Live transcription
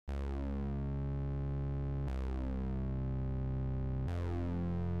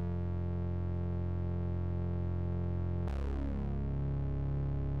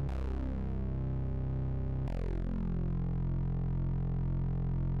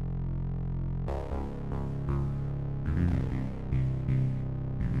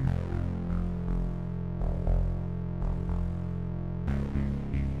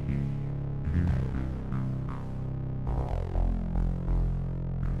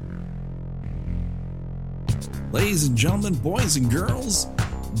Ladies and gentlemen, boys and girls,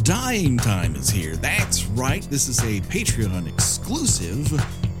 Dying Time is here. That's right, this is a Patreon exclusive.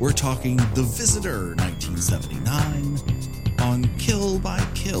 We're talking The Visitor, 1979, on Kill by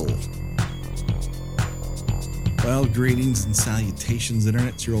Kill. Well, greetings and salutations,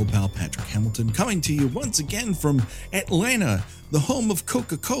 Internet. It's your old pal Patrick Hamilton coming to you once again from Atlanta, the home of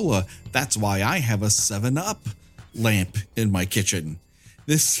Coca-Cola. That's why I have a 7-Up lamp in my kitchen.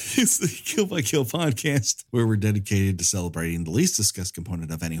 This is the Kill by Kill podcast, where we're dedicated to celebrating the least discussed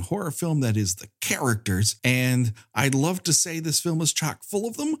component of any horror film, that is the characters. And I'd love to say this film is chock full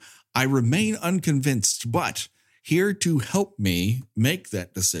of them. I remain unconvinced, but here to help me make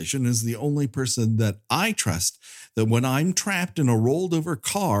that decision is the only person that I trust, that when I'm trapped in a rolled over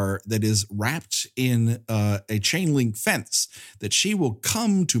car that is wrapped in a chain link fence, that she will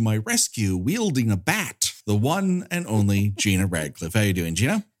come to my rescue wielding a bat, the one and only Gina Radcliffe. How you doing,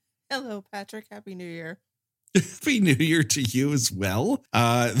 Gina? Hello, Patrick. Happy New Year. Happy New Year to you as well.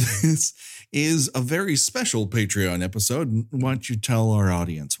 This is a very special Patreon episode. Why don't you tell our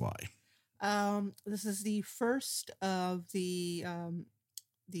audience why? This is the first of the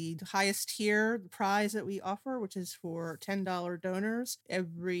highest tier prize that we offer, which is for $10 donors.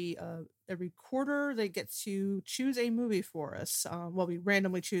 Every quarter, they get to choose a movie for us. We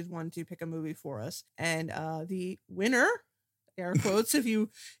randomly choose one to pick a movie for us, and the winner, air quotes, if you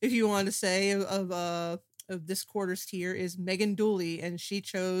want to say, of this quarter's tier is Megan Dooley, and she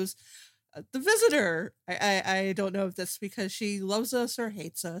chose The Visitor. I don't know if that's because she loves us or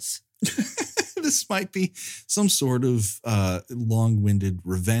hates us. This might be some sort of long-winded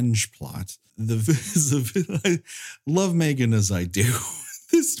revenge plot. I love Megan as I do.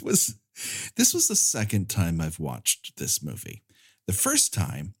 This was the second time I've watched this movie. The first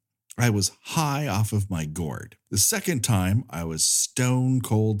time I was high off of my gourd. The second time I was stone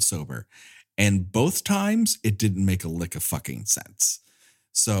cold sober. And both times it didn't make a lick of fucking sense.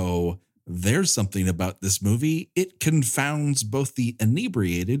 So there's something about this movie. It confounds both the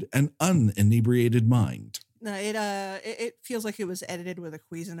inebriated and uninebriated mind. No, it feels like it was edited with a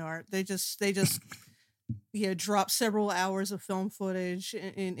Cuisinart. They just drop several hours of film footage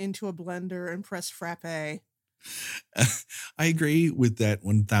into a blender and press frappe. I agree with that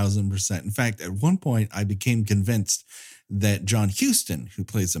 1000%. In fact, at one point I became convinced that John Huston, who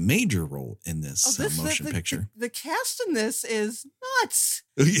plays a major role in this motion picture. The cast in this is nuts.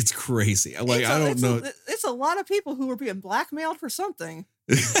 It's crazy. I don't know. It's a lot of people who are being blackmailed for something.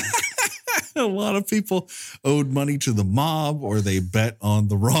 A lot of people owed money to the mob, or they bet on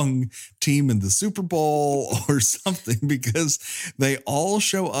the wrong team in the Super Bowl or something, because they all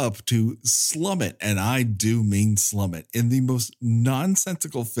show up to slum it. And I do mean slum it in the most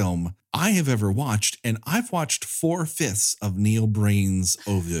nonsensical film I have ever watched. And I've watched 4/5 of Neil Breen's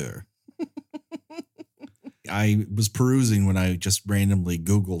Over. I was perusing when I just randomly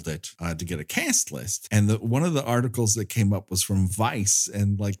Googled it to get a cast list. And one of the articles that came up was from Vice.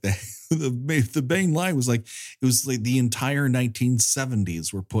 And like the main line was like, it was like the entire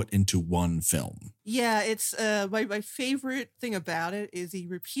 1970s were put into one film. Yeah, it's my favorite thing about it is the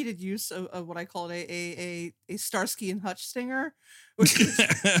repeated use of what I call a Starsky and Hutch stinger, which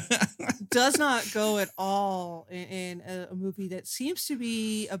does not go at all in a movie that seems to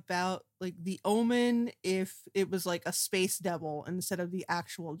be about like The Omen if it was like a space devil instead of the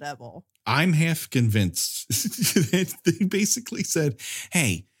actual devil. I'm half convinced that they basically said,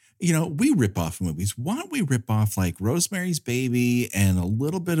 hey, we rip off movies. Why don't we rip off like Rosemary's Baby and a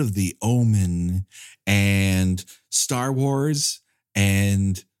little bit of The Omen and Star Wars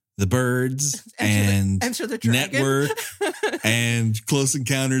and The Birds and Enter the Dragon. Network and Close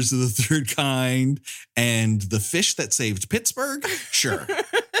Encounters of the Third Kind and The Fish That Saved Pittsburgh? Sure.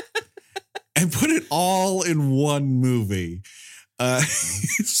 And put it all in one movie.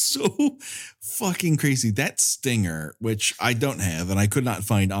 It's so fucking crazy. That stinger, which I don't have and I could not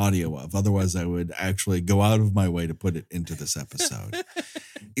find audio of, otherwise I would actually go out of my way to put it into this episode.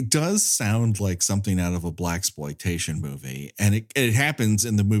 It does sound like something out of a blaxploitation movie, and it happens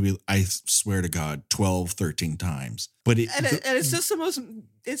in the movie, I swear to God, 12, 13 times. But it's just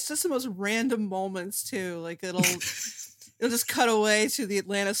the most random moments too. Like it'll just cut away to the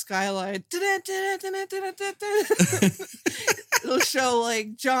Atlanta skyline. It'll show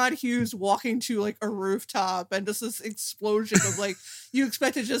like John Hughes walking to like a rooftop, and just this explosion of like, you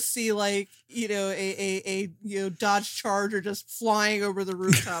expect to just see like, a Dodge Charger just flying over the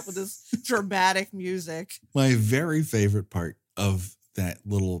rooftop with this dramatic music. My very favorite part of that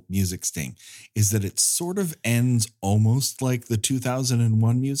little music sting is that it sort of ends almost like the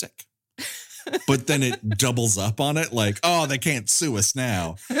 2001 music. But then it doubles up on it like, oh, they can't sue us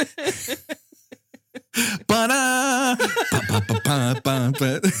now. Ba-da!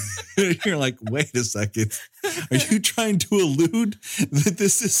 Ba-ba-ba-ba-ba. You're like, wait a second. Are you trying to allude that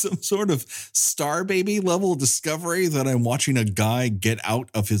this is some sort of Star Baby level discovery that I'm watching a guy get out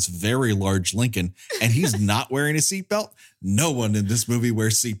of his very large Lincoln and he's not wearing a seatbelt? No one in this movie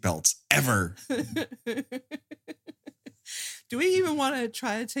wears seatbelts ever. Do we even want to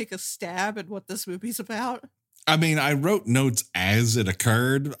try to take a stab at what this movie's about? I mean, I wrote notes as it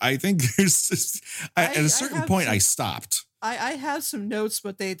occurred. I think there's just, at a certain point, I stopped. I have some notes,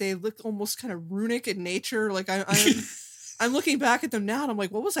 but they look almost kind of runic in nature. Like I'm looking back at them now and I'm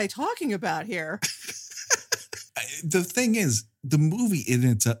like, what was I talking about here? The thing is, the movie in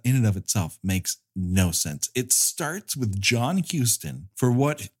and of itself makes no sense. It starts with John Huston for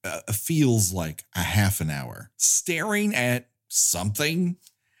what feels like a half an hour, staring at something,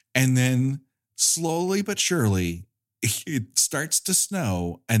 and then slowly but surely it starts to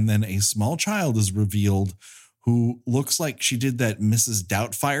snow, and then a small child is revealed who looks like she did that Mrs.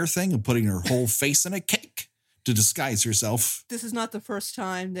 Doubtfire thing of putting her whole face in a cake to disguise herself. This is not the first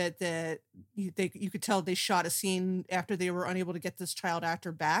time that you could tell they shot a scene after they were unable to get this child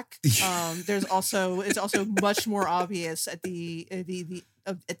actor back. It's also much more obvious at the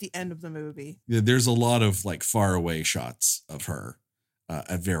end of the movie. Yeah, there's a lot of like far away shots of her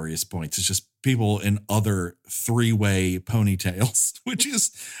at various points. It's just people in other three-way ponytails, which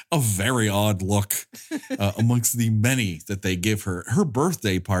is a very odd look amongst the many that they give her. Her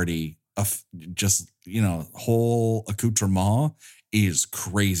birthday party just, whole accoutrement is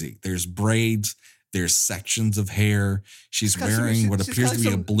crazy. There's braids, there's sections of hair. She's wearing what appears to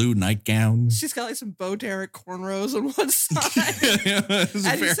be a blue nightgown. She's got like some Bo Derek cornrows on one side. It's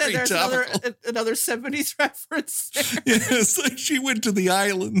and you said there's topical. another 70s reference there. Yeah, it's like she went to the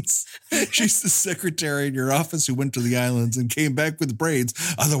islands. She's the secretary in your office who went to the islands and came back with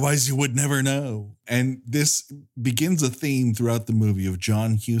braids. Otherwise, you would never know. And this begins a theme throughout the movie of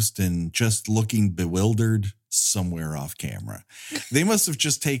John Huston just looking bewildered somewhere off camera. They must have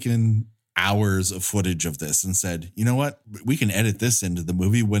just taken hours of footage of this and said, you know what? We can edit this into the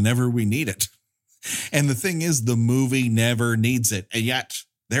movie whenever we need it. And the thing is, the movie never needs it. And yet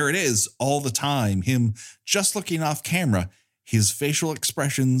there it is all the time. Him just looking off camera. His facial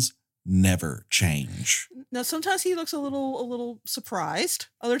expressions never change. Now, sometimes he looks a little surprised.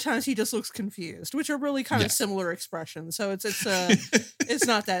 Other times he just looks confused, which are really kind of similar expressions. So it's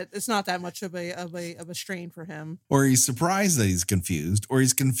not that much of a strain for him. Or he's surprised that he's confused, or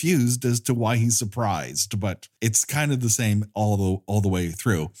he's confused as to why he's surprised. But it's kind of the same all the way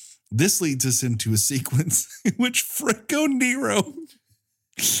through. This leads us into a sequence in which Franco Nero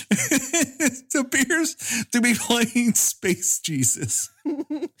appears to be playing Space Jesus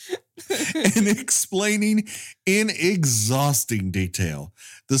and explaining in exhausting detail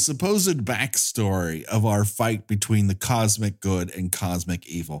the supposed backstory of our fight between the cosmic good and cosmic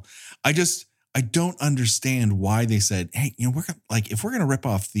evil. I don't understand why they said, hey, we're gonna, like, if we're going to rip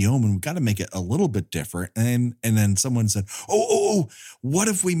off The Omen, we've got to make it a little bit different. And then someone said, oh, what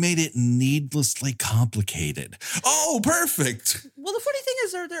if we made it needlessly complicated? Oh, perfect. Well, the funny thing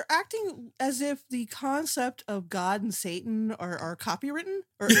is they're acting as if the concept of God and Satan are copywritten.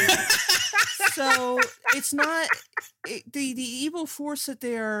 So it's not the evil force that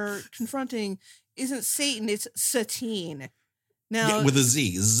they're confronting isn't Satan, it's Satine. Now, with a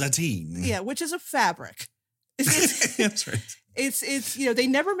Z, Zatine. Yeah, which is a fabric. That's right. It's they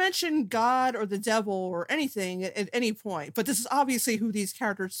never mention God or the devil or anything at any point, but this is obviously who these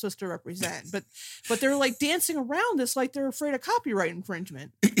characters are supposed to represent. But they're like dancing around this like they're afraid of copyright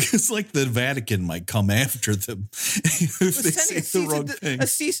infringement. It's like the Vatican might come after them if they say the wrong thing. A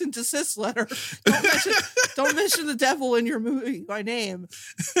cease and desist letter. Don't mention the devil in your movie by name.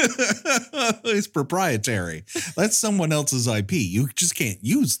 It's proprietary. That's someone else's IP. You just can't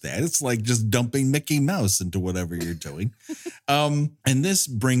use that. It's like just dumping Mickey Mouse into whatever you're doing. And this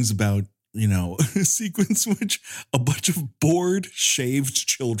brings about, a sequence in which a bunch of bored, shaved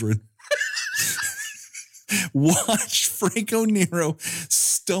children watch Franco Nero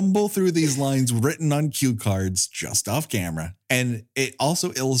stumble through these lines written on cue cards just off camera. And it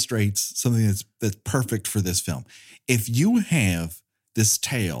also illustrates something that's perfect for this film. If you have this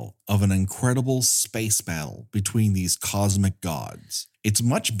tale of an incredible space battle between these cosmic gods, it's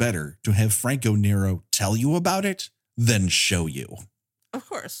much better to have Franco Nero tell you about it than show you. Of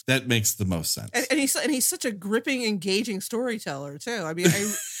course. That makes the most sense. And he's such a gripping, engaging storyteller too. I mean,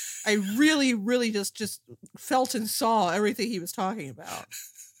 I really, really just felt and saw everything he was talking about.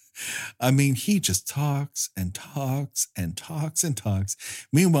 I mean, he just talks and talks and talks and talks.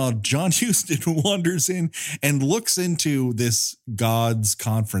 Meanwhile, John Huston wanders in and looks into this God's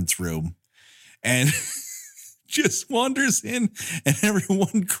conference room and just wanders in, and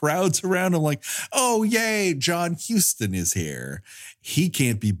everyone crowds around him like, oh, yay, John Huston is here. He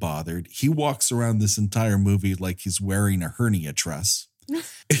can't be bothered. He walks around this entire movie like he's wearing a hernia truss.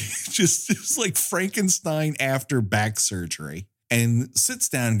 It's like Frankenstein after back surgery, and sits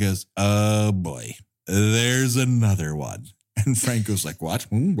down and goes, oh boy, there's another one. And Frank goes like, what?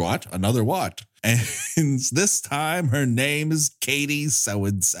 What? Another what? And this time her name is Katie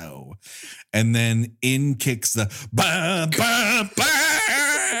so-and-so. And then in kicks the ba ba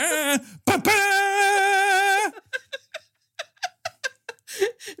ba ba ba.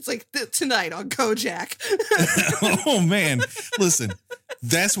 It's like tonight on Kojak. Oh man, listen,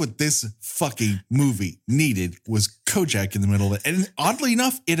 that's what this fucking movie needed, was Kojak in the middle of it. And oddly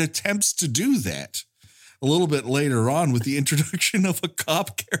enough, it attempts to do that a little bit later on with the introduction of a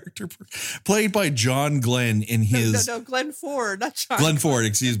cop character played by John Glenn in his... No, Glenn Ford, not John. Glenn Ford,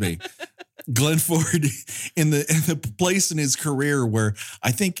 excuse me. Glenn Ford in the place in his career where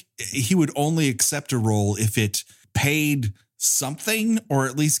I think he would only accept a role if it paid something, or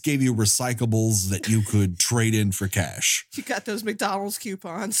at least gave you recyclables that you could trade in for cash. You got those McDonald's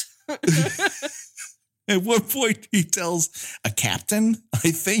coupons. At one point he tells a captain,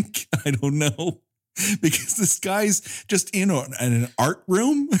 I think, I don't know, because this guy's just in an art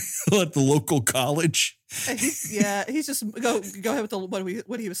room at the local college. He's just go ahead with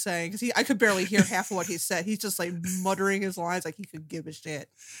what he was saying, because I could barely hear half of what he said. He's just like muttering his lines like he could give a shit.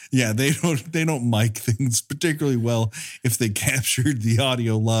 Yeah, they don't mic things particularly well if they captured the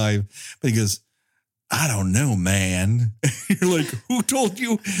audio live. But he goes, I don't know, man. You're like, who told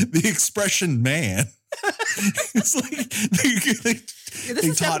you the expression man? It's like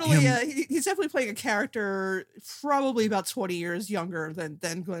he's definitely playing a character probably about 20 years younger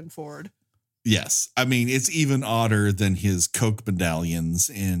than Glenn Ford. Yes. I mean, it's even odder than his Coke medallions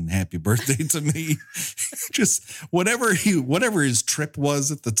in Happy Birthday to Me. Just whatever his trip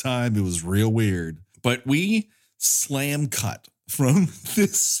was at the time, it was real weird. But we slam cut from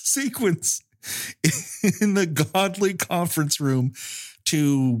this sequence in the godly conference room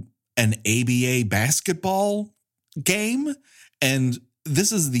to an ABA basketball game. And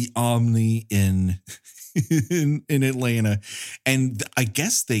this is the Omni in Atlanta. And I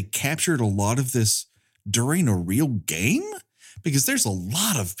guess they captured a lot of this during a real game, because there's a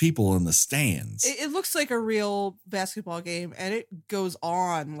lot of people in the stands. It looks like a real basketball game, and it goes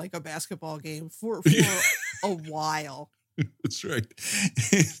on like a basketball game for a while. That's right.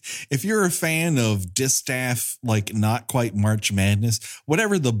 If you're a fan of Distaff, like not quite March Madness,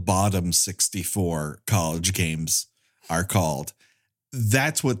 whatever the bottom 64 college games are called,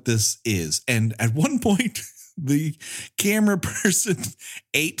 that's what this is. And at one point, the camera person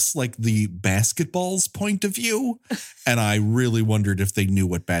apes like the basketball's point of view. And I really wondered if they knew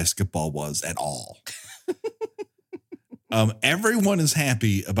what basketball was at all. Everyone is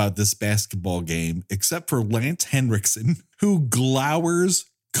happy about this basketball game except for Lance Henriksen, who glowers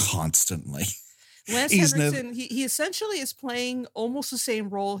constantly. Lance Henriksen, he essentially is playing almost the same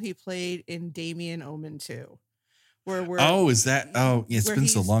role he played in Damien Omen 2. It's been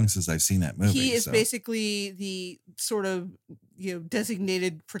so long since I've seen that movie. He is basically the sort of,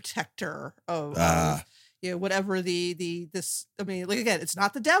 designated protector of whatever this. I mean, like, again, it's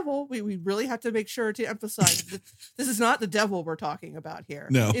not the devil. We really have to make sure to emphasize that this is not the devil we're talking about here.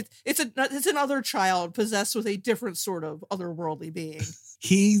 No, it's another child possessed with a different sort of otherworldly being.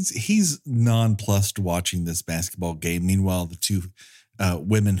 He's nonplussed watching this basketball game. Meanwhile, the two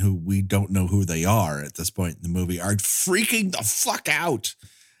women who we don't know who they are at this point in the movie are freaking the fuck out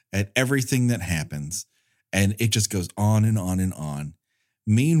at everything that happens. And it just goes on and on and on.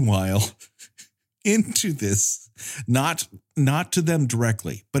 Meanwhile, into this, not to them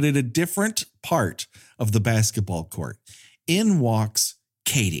directly, but at a different part of the basketball court, in walks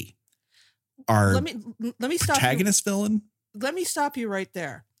Katie, our let me stop protagonist villain. Let me stop you right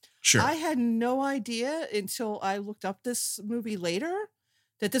there. Sure. I had no idea until I looked up this movie later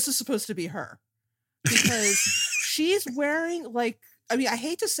that this is supposed to be her, because she's wearing I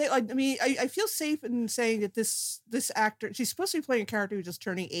hate to say, I feel safe in saying that this actor, she's supposed to be playing a character who's just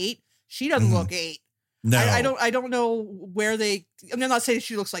turning 8. She doesn't look 8. No, I don't know where I'm not saying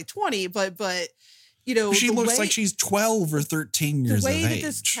she looks like 20, but she looks like she's 12 or 13 years of age. The way that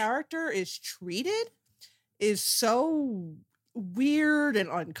this character is treated is so weird and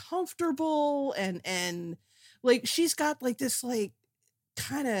uncomfortable, and like she's got like this like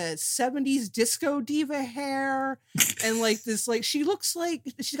kind of 70s disco diva hair and like this, like she looks like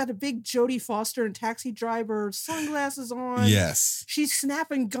she's got a big Jodie Foster and Taxi Driver sunglasses on. Yes. She's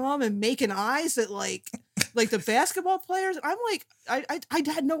snapping gum and making eyes at like the basketball players. I'm like, I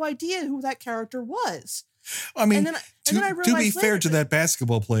had no idea who that character was. I mean, and then I to be fair to that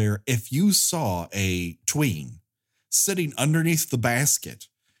basketball player, if you saw a tween sitting underneath the basket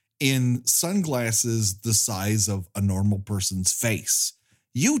in sunglasses the size of a normal person's face,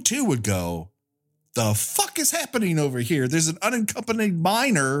 you too would go, the fuck is happening over here? There's an unaccompanied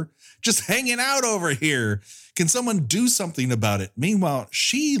minor just hanging out over here. Can someone do something about it? Meanwhile,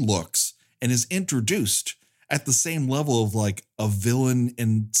 she looks and is introduced at the same level of like a villain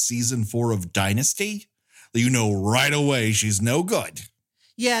in season 4 of Dynasty. You know right away she's no good.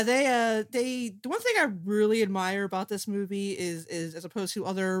 Yeah, the one thing I really admire about this movie is as opposed to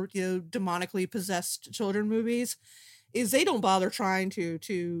other, demonically possessed children movies, is they don't bother trying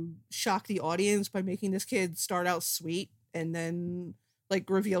to shock the audience by making this kid start out sweet and then like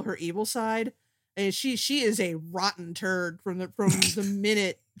reveal her evil side. And she is a rotten turd from the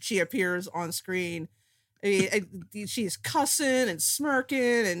minute she appears on screen. I mean, she's cussing and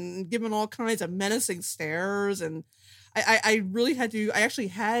smirking and giving all kinds of menacing stares, and I really had to. I actually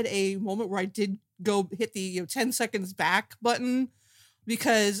had a moment where I did go hit the 10 seconds back button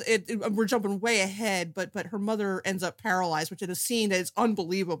because we're jumping way ahead, but her mother ends up paralyzed, which is a scene that is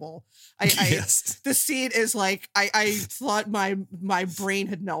unbelievable. Yes. The scene is like I thought my brain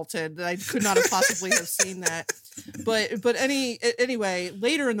had melted. I could not have possibly have seen that. But anyway,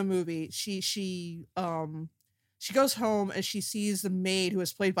 later in the movie, she goes home and she sees the maid who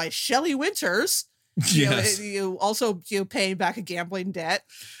is played by Shelley Winters. Yes. Also paying back a gambling debt.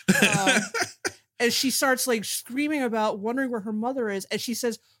 And she starts like screaming about wondering where her mother is. And she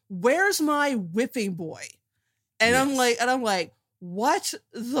says, "Where's my whipping boy?" And yes. I'm like, what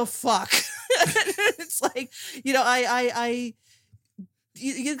the fuck? It's like,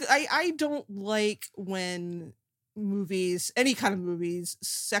 I don't like when movies, any kind of movies,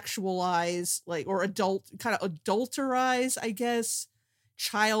 sexualize or adulterize, I guess,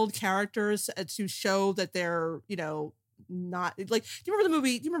 child characters to show that they're, not like, do you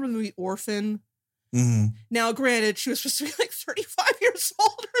remember the movie Orphan? Mm-hmm. Now, granted, she was supposed to be like 35 years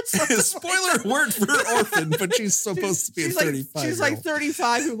old or something. Spoiler word for Orphan, but she's supposed to be a 35. She's like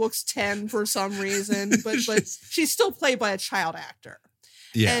 35 who looks 10 for some reason, but she's still played by a child actor.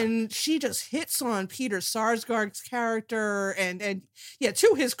 Yeah. And she just hits on Peter Sarsgaard's character, and yeah,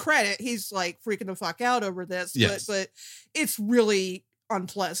 to his credit, he's like freaking the fuck out over this. Yes. But it's really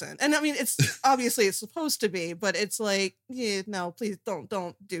unpleasant. And I mean, it's obviously it's supposed to be, but it's like, yeah, no, please don't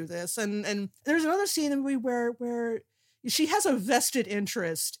do this. And there's another scene in the movie where she has a vested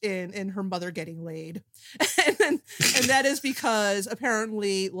interest in her mother getting laid. and that is because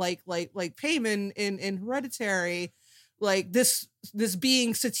apparently like Payman in Hereditary, like this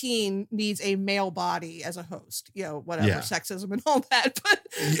being Satine needs a male body as a host, whatever, sexism and all that. But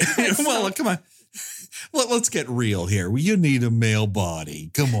well, come on. Let's get real here. You need a male body.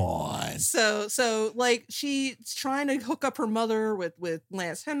 Come on. So like she's trying to hook up her mother with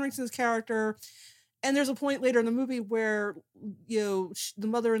Lance Henriksen's character. And there's a point later in the movie where, the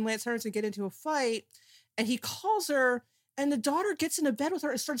mother and Lance Henriksen get into a fight and he calls her and the daughter gets into bed with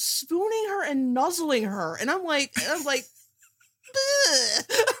her and starts spooning her and nuzzling her. And I'm like, I'm like,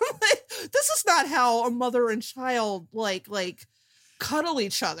 this is not how a mother and child like cuddle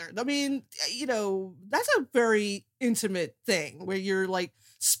each other. I mean, that's a very intimate thing where you're like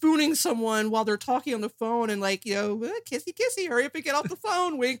spooning someone while they're talking on the phone and like, kissy kissy, hurry up and get off the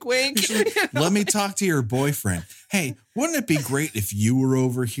phone, wink wink. Let me talk to your boyfriend. Hey, wouldn't it be great if you were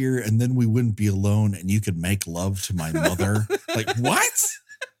over here and then we wouldn't be alone and you could make love to my mother? Like, what?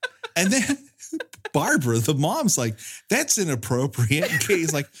 And then Barbara, the mom's like, that's inappropriate. And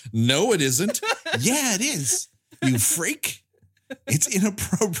Katie's like, no, it isn't. Yeah, it is. You freak. It's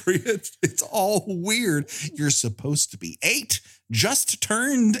inappropriate. It's all weird. You're supposed to be 8, just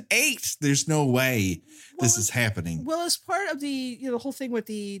turned 8. There's no way this is happening. Well, as part of the the whole thing with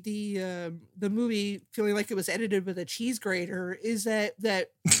the movie feeling like it was edited with a cheese grater is that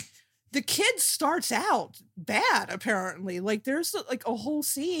the kid starts out bad, apparently. Like there's like a whole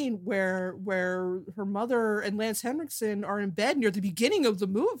scene where her mother and Lance Henriksen are in bed near the beginning of the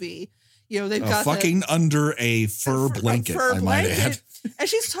movie. They've got fucking under a fur blanket, I might add. And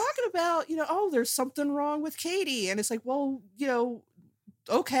she's talking about, there's something wrong with Katie. And it's like, well,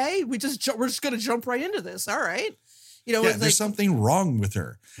 okay, we're just going to jump right into this. All right. There's something wrong with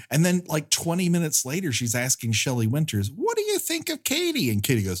her. And then like 20 minutes later, she's asking Shelley Winters, what do you think of Katie? And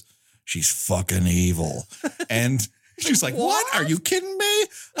Katie goes, she's fucking evil. And She's like, what? Are you kidding me?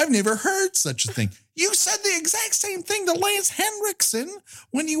 I've never heard such a thing. You said the exact same thing to Lance Henriksen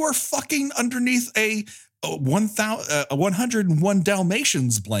when you were fucking underneath a 101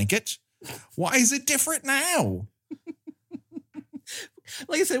 Dalmatians blanket. Why is it different now?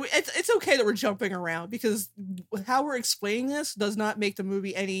 Like I said, it's okay that we're jumping around because how we're explaining this does not make the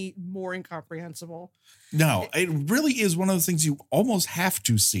movie any more incomprehensible. No, it really is one of the things you almost have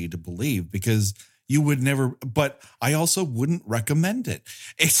to see to believe because you would never, but I also wouldn't recommend it.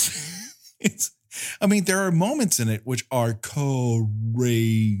 I mean, there are moments in it which are crazy,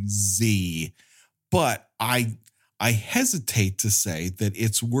 but I hesitate to say that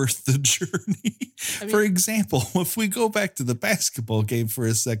it's worth the journey. For example, if we go back to the basketball game for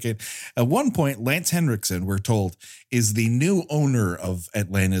a second, at one point, Lance Henriksen, we're told, is the new owner of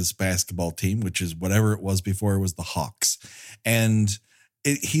Atlanta's basketball team, which is whatever it was before it was the Hawks. And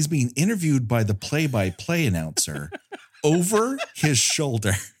he's being interviewed by the play-by-play announcer over his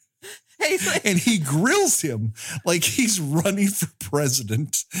shoulder. And he grills him like he's running for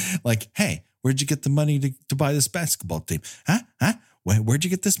president. Like, hey, where'd you get the money to buy this basketball team? Huh? Where'd you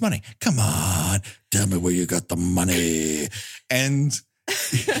get this money? Come on, tell me where you got the money. And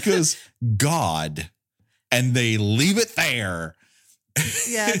he goes, God. And they leave it there.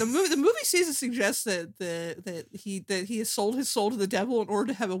 Yeah, the movie seems to suggest that he has sold his soul to the devil in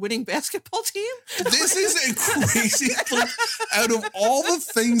order to have a winning basketball team. This is a crazy, like, out of all the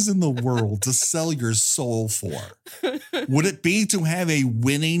things in the world to sell your soul for, would it be to have a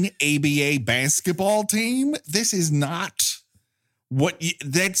winning ABA basketball team? This is not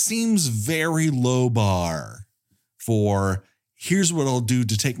that seems very low bar for. Here's what I'll do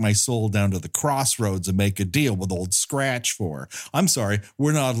to take my soul down to the crossroads and make a deal with old Scratch for. I'm sorry,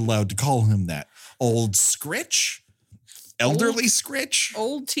 we're not allowed to call him that. Old Scritch? Elderly Scritch?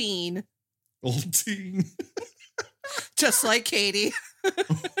 Old teen. Old teen. Just like Katie.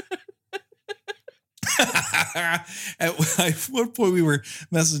 At one point we were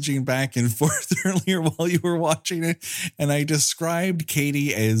messaging back and forth earlier while you were watching it, and I described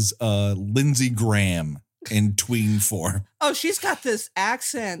Katie as Lindsey Graham in tween form. Oh, she's got this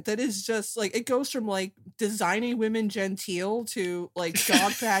accent that is just like, it goes from like designing women genteel to like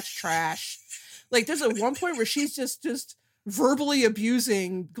dog patch trash. Like there's at one point where she's just verbally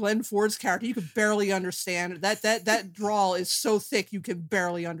abusing Glenn Ford's character. You could barely understand it. That drawl is so thick you can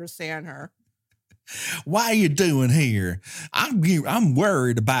barely understand her. Why are you doing here? I'm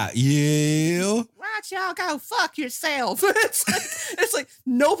worried about you. Why don't y'all go fuck yourself? It's like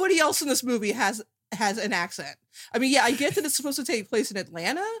nobody else in this movie has an accent. I mean, yeah, I get that it's supposed to take place in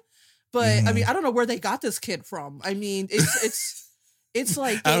Atlanta, but I mean, I don't know where they got this kid from. I mean, it's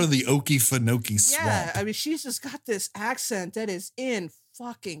like out of the Okefenokee swamp. Yeah, I mean, she's just got this accent that is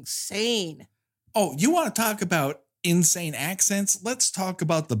fucking sane. Oh, you want to talk about insane accents? Let's talk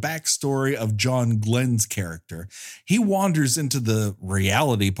about the backstory of John Glenn's character. He wanders into the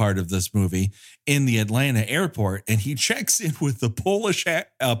reality part of this movie in the Atlanta airport, and he checks in with the Polish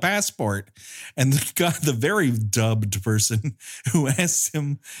passport, and the very dubbed person who asks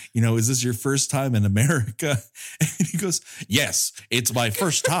him, is this your first time in America? And he goes, yes, it's my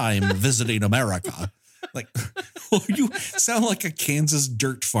first time visiting America. Like, well, you sound like a Kansas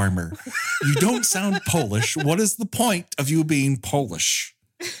dirt farmer. You don't sound Polish. What is the point of you being Polish?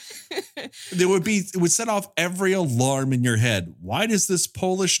 It would set off every alarm in your head. Why does this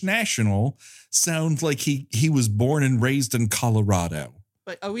Polish national sound like he was born and raised in Colorado?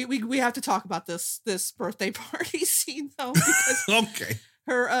 But we have to talk about this birthday party scene though, because okay.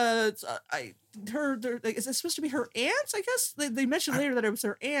 Is it supposed to be her aunt? I guess they mentioned later that it was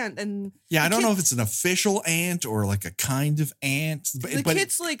her aunt, and yeah, I don't know if it's an official aunt or like a kind of aunt. The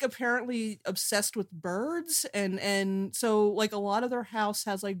kid's like apparently obsessed with birds, and so like a lot of their house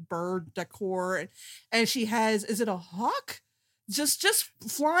has like bird decor, and she has, is it a hawk? Just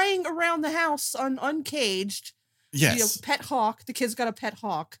flying around the house uncaged. Yes, pet hawk. The kid's got a pet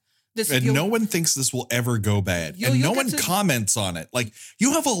hawk. No one thinks this will ever go bad. And no one comments on it. Like,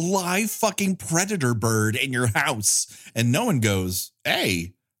 you have a live fucking predator bird in your house. And no one goes,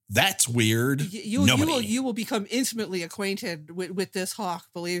 hey, that's weird. You will become intimately acquainted with this hawk,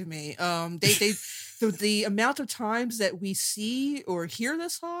 believe me. The amount of times that we see or hear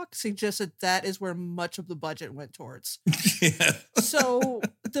this hawk suggests that is where much of the budget went towards. Yeah. So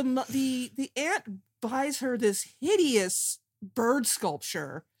the aunt buys her this hideous bird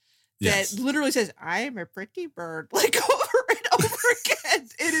sculpture that literally says, I am a pretty bird, like over and over again.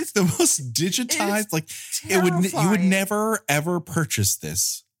 It is the most digitized, like terrifying. You would never ever purchase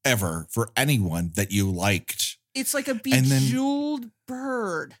this ever for anyone that you liked. It's like a bejeweled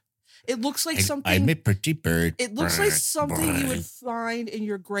bird. It looks like I'm something. a pretty bird. It looks like something you would find in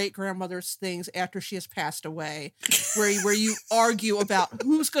your great grandmother's things after she has passed away, where you argue about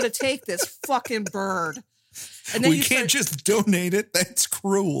who's going to take this fucking bird. And then we can't just donate it. That's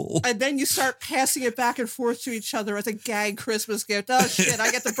cruel. And then you start passing it back and forth to each other as a gag Christmas gift. Oh shit,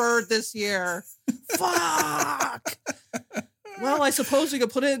 I get the bird this year. Fuck. Well, I suppose we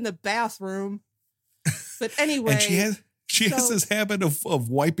could put it in the bathroom. But anyway. And she has this habit of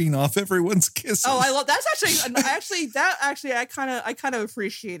wiping off everyone's kisses. Oh, I love that's actually I kind of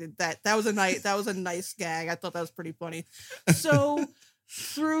appreciated that. That was a nice gag. I thought that was pretty funny. So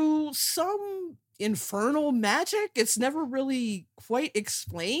through some infernal magic, it's never really quite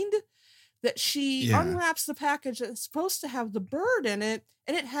explained, that she unwraps the package that's supposed to have the bird in it,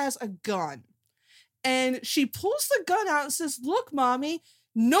 and it has a gun. And she pulls the gun out and says, "Look, mommy."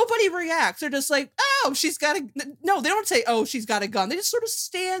 Nobody reacts. They're just like, "Oh, she's got a..." No, they don't say, "Oh, she's got a gun." They just sort of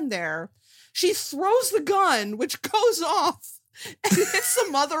stand there. She throws the gun, which goes off and hits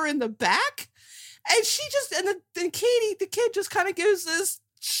the mother in the back. And she just, and then Katie, the kid, just kind of gives this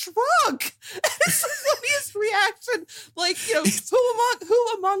shrug. It's the funniest reaction. Like,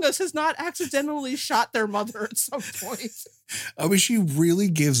 who among us has not accidentally shot their mother at some point? I mean, she really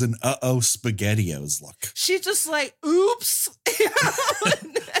gives an SpaghettiOs look. She's just like, oops.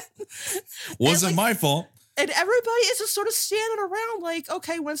 Wasn't my fault. And everybody is just sort of standing around like,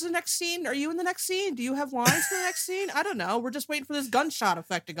 okay, when's the next scene? Are you in the next scene? Do you have lines for the next scene? I don't know. We're just waiting for this gunshot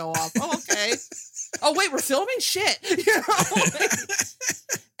effect to go off. Oh, okay. Oh, wait, we're filming? Shit.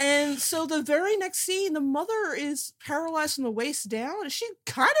 And so the very next scene, the mother is paralyzed from the waist down, and she's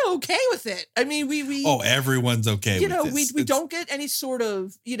kind of okay with it. I mean, we everyone's okay with this. We don't get any sort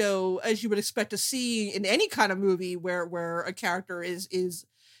of, as you would expect to see in any kind of movie where a character is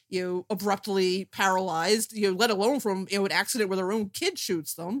abruptly paralyzed, let alone from, an accident where their own kid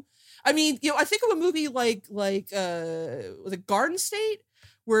shoots them. I mean, I think of a movie like The Garden State,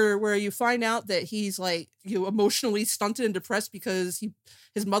 where you find out that he's like, emotionally stunted and depressed because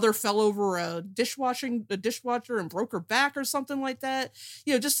his mother fell over a dishwasher and broke her back or something like that.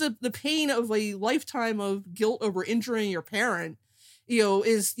 Just the pain of a lifetime of guilt over injuring your parent,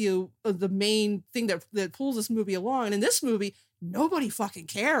 is, the main thing that pulls this movie along. And in this movie, nobody fucking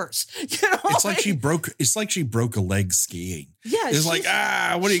cares. It's like she broke a leg skiing. Yeah. It's like,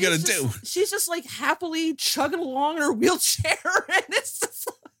 what are you going to do? She's just like happily chugging along in her wheelchair. And it's just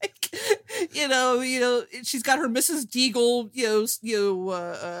like, she's got her Mrs. Deagle,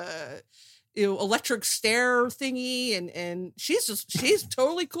 electric stare thingy. And she's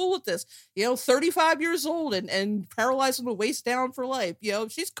totally cool with this, 35 years old and paralyzed from the waist down for life.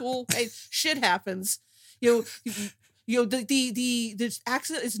 She's cool. Hey, shit happens. The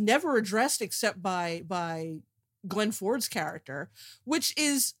accident is never addressed except by Glenn Ford's character, which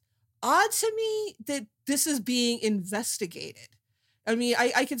is odd to me that this is being investigated. I mean,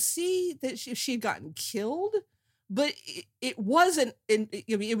 I could see that she had gotten killed, but it wasn't.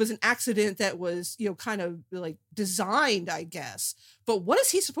 It was an accident that was, kind of like designed, I guess. But what is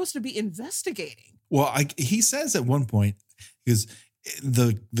he supposed to be investigating? Well, he says at one point, because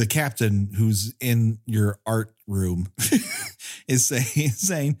the captain who's in your art room is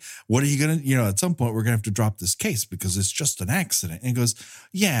saying, what are you going to, at some point we're going to have to drop this case because it's just an accident. And he goes,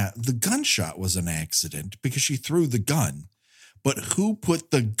 yeah, the gunshot was an accident because she threw the gun. But who put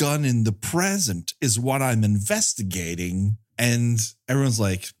the gun in the present is what I'm investigating. And everyone's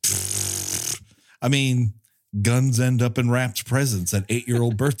like, I mean, guns end up in wrapped presents at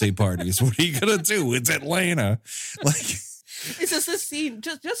 8-year-old birthday parties. What are you going to do? It's Atlanta. Like, it's just this scene,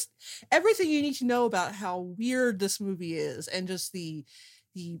 just everything you need to know about how weird this movie is, and just the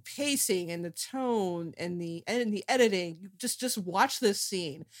pacing and the tone and the editing. Just watch this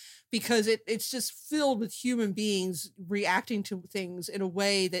scene, because it's just filled with human beings reacting to things in a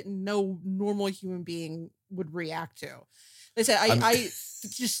way that no normal human being would react to. They said, I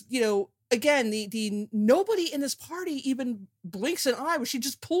just, again, the nobody in this party even blinks an eye when she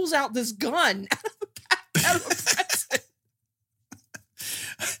just pulls out this gun out of the present.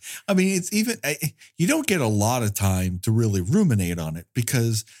 I mean, it's even, you don't get a lot of time to really ruminate on it,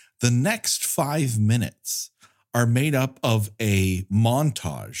 because the next 5 minutes are made up of a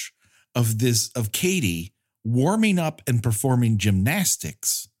montage of Katie warming up and performing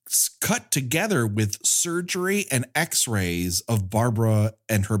gymnastics, cut together with surgery and x-rays of Barbara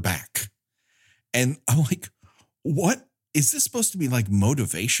and her back. And I'm like, what? Is this supposed to be like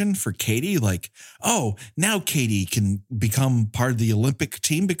motivation for Katie? Like, oh, now Katie can become part of the Olympic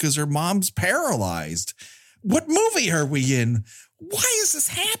team because her mom's paralyzed. What movie are we in? Why is this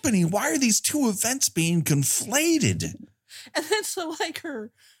happening? Why are these two events being conflated? And then so like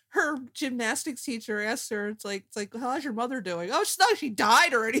her her gymnastics teacher asks her, it's like, how's your mother doing? Oh, she's not, she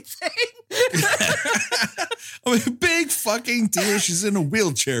died or anything. I mean, big fucking deal. She's in a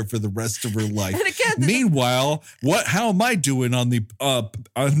wheelchair for the rest of her life. And again, meanwhile, how am I doing on the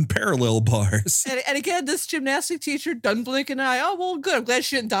on parallel bars? And again, this gymnastic teacher doesn't blink an eye. Oh, well, good. I'm glad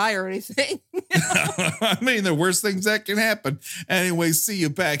she didn't die or anything. I mean, the worst things that can happen. Anyway, see you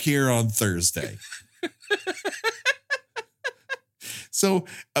back here on Thursday. So,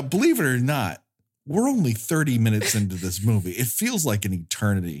 believe it or not, we're only 30 minutes into this movie. It feels like an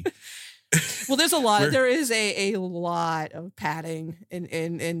eternity. Well, there's a lot. There is a lot of padding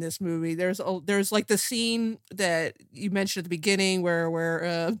in this movie. There's like the scene that you mentioned at the beginning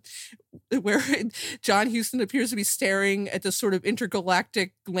where John Huston appears to be staring at this sort of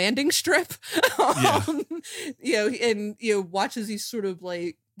intergalactic landing strip. Yeah. And watches these sort of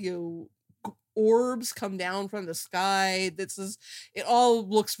like orbs come down from the sky. It all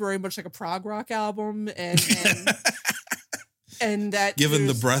looks very much like a prog rock album, and and that given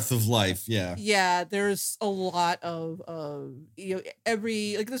the breath of life, yeah, there's a lot of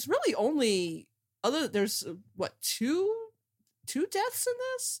there's really only there's what two deaths in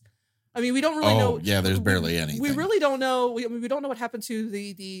this. I mean, we don't really know. Yeah, there's barely anything. We really don't know. We don't know what happened to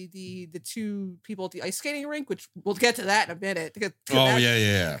the two people at the ice skating rink, which we'll get to that in a minute.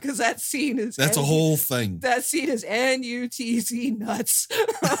 Yeah. Because that scene is a whole thing. That scene is NUTZ nuts.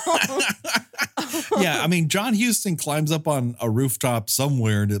 Yeah, I mean, John Huston climbs up on a rooftop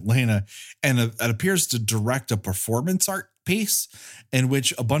somewhere in Atlanta, and it appears to direct a performance art piece in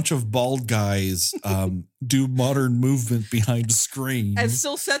which a bunch of bald guys do modern movement behind a screen. And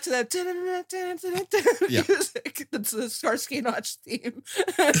still set to that music. That's the Starsky and Hutch theme.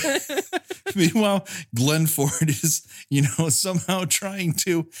 Meanwhile, Glenn Ford is, somehow trying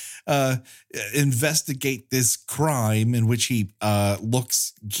to investigate this crime in which he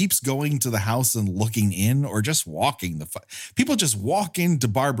keeps going to the house and looking in, or just walking. People just walk into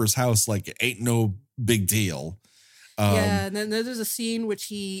Barbara's house like it ain't no big deal. And then there's a scene which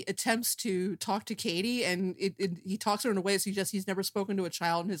he attempts to talk to Katie, and he talks to her in a way that suggests he's never spoken to a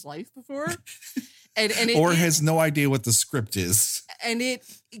child in his life before, or has no idea what the script is, and it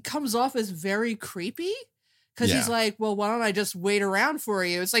comes off as very creepy because he's like, "Well, why don't I just wait around for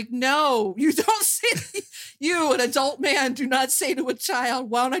you?" It's like, no, you don't say. You, an adult man, do not say to a child,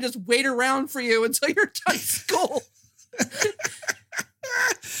 "Why don't I just wait around for you until you're done school?"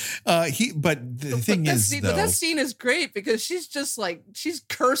 But that scene is great because she's just like, she's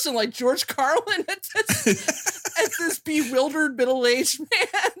cursing like George Carlin at this bewildered middle-aged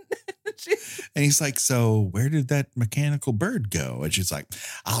man. And he's like, "So where did that mechanical bird go?" And she's like,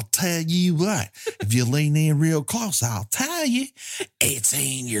 "I'll tell you what, if you lean in real close, I'll tell you, it's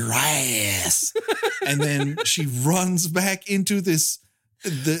in your ass." And then she runs back into the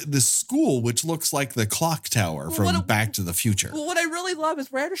school, which looks like the clock tower from Back to the Future. Well, what I really love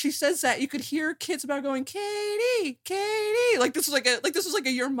is right after she says that, you could hear kids about going, "Katie, Katie," like this was like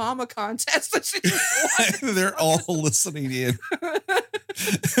a Your Mama contest that she They're all listening in.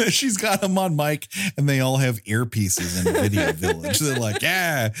 She's got them on mic, and they all have earpieces in Video Village. They're like,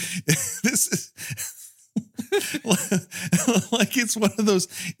 "Yeah, this is." Like it's one of those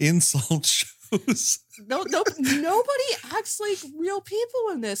insult shows. No, nobody acts like real people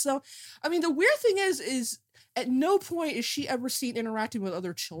in this. So, I mean, the weird thing is at no point is she ever seen interacting with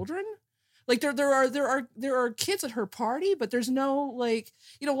other children. Like there are kids at her party, but there's no, like,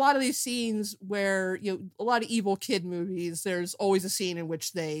 a lot of these scenes where, a lot of evil kid movies, there's always a scene in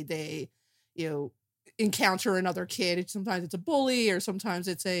which they encounter another kid. Sometimes it's a bully, or sometimes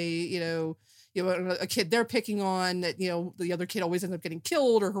it's a kid they're picking on that, the other kid always ends up getting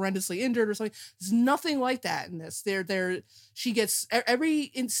killed or horrendously injured or something. There's nothing like that in this. She gets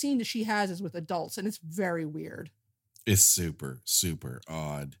every scene that she has is with adults, and it's very weird. It's super, super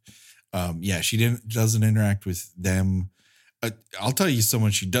odd. She doesn't interact with them. I'll tell you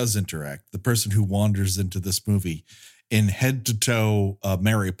someone she does interact. The person who wanders into this movie in head to toe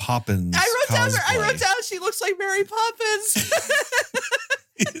Mary Poppins. I wrote down she looks like Mary Poppins.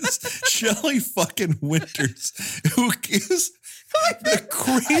 Is Shelley fucking Winters, who gives the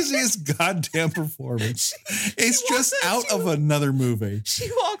craziest goddamn performance. It's just out of another movie.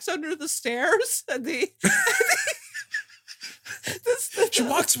 She walks under the stairs and she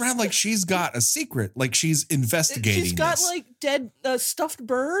walks around like she's got a secret, like she's investigating. She's got like dead stuffed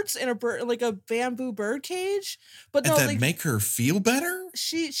birds in a bamboo bird cage, but and that make her feel better.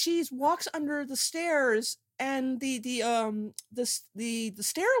 She walks under the stairs, and the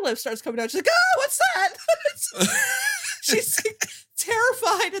stair lift starts coming down. She's like, "Oh, what's that?" She's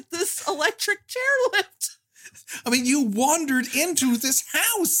terrified at this electric chairlift. I mean, you wandered into this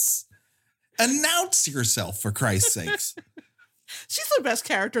house. Announce yourself, for Christ's sakes. She's the best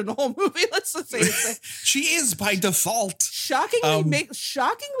character in the whole movie. Let's just say it. She is by default. Shockingly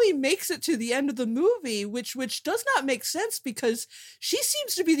makes it to the end of the movie, which does not make sense because she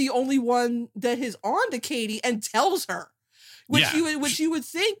seems to be the only one that is on to Katie and tells her. Which you would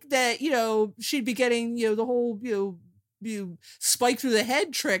think that, she'd be getting, the whole, you spike through the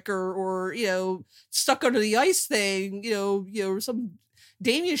head trick or stuck under the ice thing, or some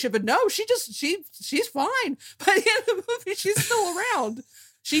Damien shit, but no, she's fine. By the end of the movie, she's still around.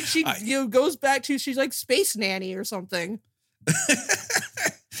 She goes back to, she's like Space Nanny or something.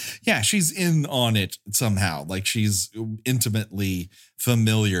 Yeah, she's in on it somehow. Like she's intimately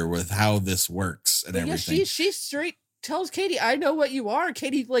familiar with how this works and everything. Yeah, she straight tells Katie, "I know what you are."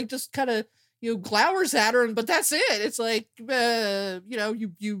 Katie just kind of glowers at her, but that's it. It's like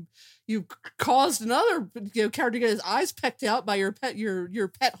you caused another character to get his eyes pecked out by your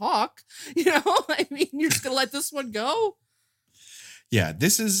pet hawk. I mean, you're just gonna let this one go. Yeah,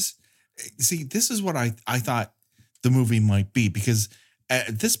 this is what I thought the movie might be, because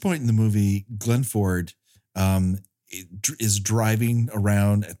at this point in the movie, Glenn Ford is driving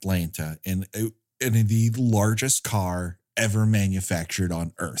around Atlanta in the largest car ever manufactured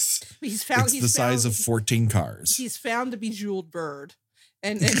on Earth. It's the size of 14 cars. He's found to be Jeweled Bird.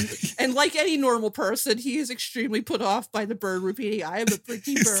 And like any normal person, he is extremely put off by the bird repeating, "I am a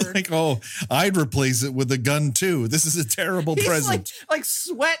pretty bird." Like, oh, I'd replace it with a gun too. This is a terrible present. Like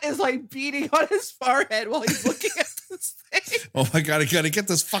sweat is like beating on his forehead while he's looking at this thing. Oh my God, I gotta get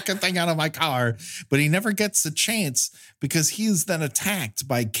this fucking thing out of my car. But he never gets a chance because he's then attacked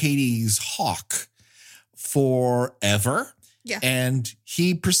by Katie's hawk forever. Yeah. And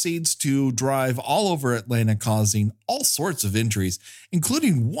he proceeds to drive all over Atlanta, causing all sorts of injuries,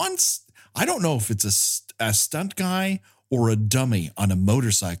 including once, I don't know if it's a stunt guy or a dummy on a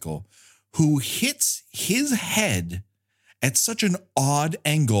motorcycle who hits his head at such an odd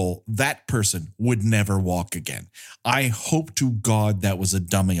angle that person would never walk again. I hope to God that was a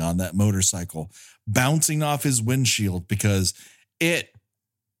dummy on that motorcycle bouncing off his windshield, because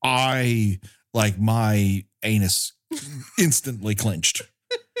my anus instantly clenched.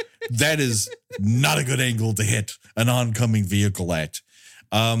 That is not a good angle to hit an oncoming vehicle at.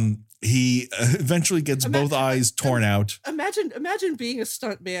 He eventually gets both eyes torn out. Imagine being a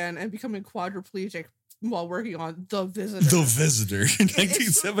stuntman and becoming quadriplegic while working on The Visitor. The Visitor in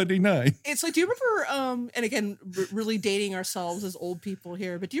 1979. It's like, do you remember, and again, really dating ourselves as old people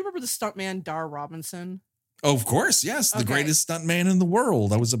here, but do you remember the stuntman Dar Robinson? Oh, of course, yes. The greatest stuntman in the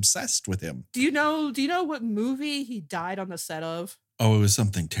world. I was obsessed with him. Do you know what movie he died on the set of? Oh, it was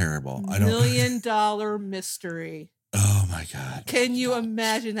something terrible. $1 Million Mystery. Oh my God. Can you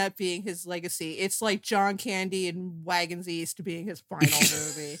imagine that being his legacy? It's like John Candy and Wagons East being his final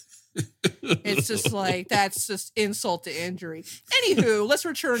movie. It's just like, that's just insult to injury. Anywho, let's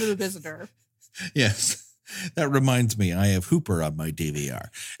return to The Visitor. Yes. That reminds me, I have Hooper on my DVR.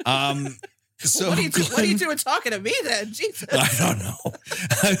 So what are you doing talking to me then? Jesus. I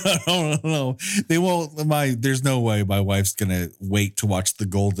don't know. They won't. There's no way my wife's gonna wait to watch the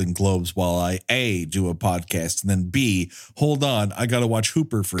Golden Globes while I A, do a podcast, and then B, hold on, I gotta watch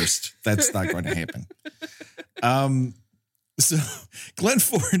Hooper first. That's not going to happen. So Glenn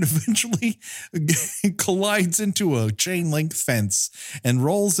Ford eventually collides into a chain link fence and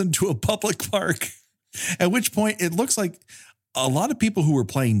rolls into a public park. At which point it looks like a lot of people who were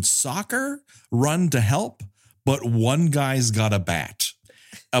playing soccer run to help, but one guy's got a bat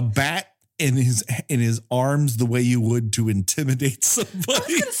in his arms, the way you would to intimidate somebody. I was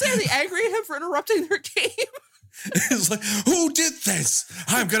going to say, are they angry at him for interrupting their game? It's like, who did this?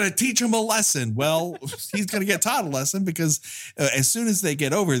 I'm going to teach him a lesson. Well, he's going to get taught a lesson because as soon as they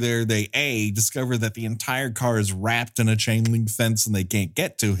get over there, they discover that the entire car is wrapped in a chain link fence and they can't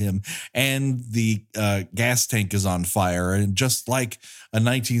get to him. And the gas tank is on fire. And just like a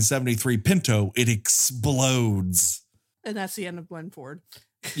 1973 Pinto, it explodes. And that's the end of Glenn Ford.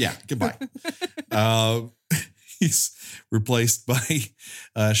 Yeah, goodbye. He's replaced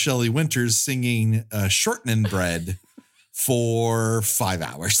by Shelley Winters singing Shortening Bread for 5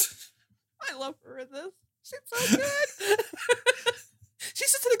 hours. I love her in this. She's so good.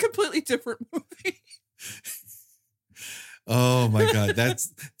 She's just in a completely different movie. Oh my God.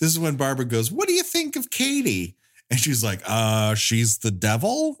 This is when Barbara goes, "What do you think of Katie?" And she's like, she's the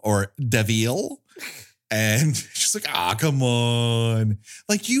devil or devil. And she's like, come on.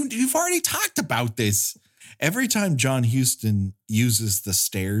 Like you've already talked about this. Every time John Huston uses the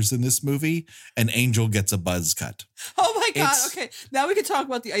stairs in this movie, an angel gets a buzz cut. Oh my God. Okay. Now we can talk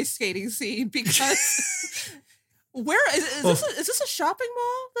about the ice skating scene because Where is Well, this? Is this a shopping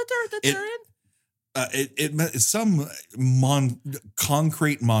mall that they're in? It's some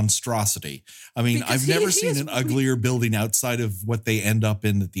concrete monstrosity. I mean, Because I've never seen an uglier building outside of what they end up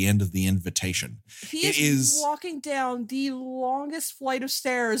in at the end of The Invitation. He is walking down the longest flight of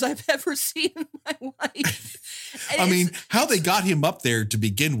stairs I've ever seen in my life. I mean, how they got him up there to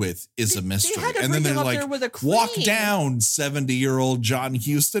begin with is a mystery. And then they're like, walk down, 70-year-old John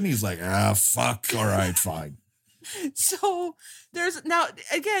Huston. He's like, fuck. All right, fine. So there's now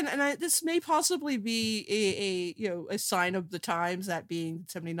again, and this may possibly be a sign of the times, that being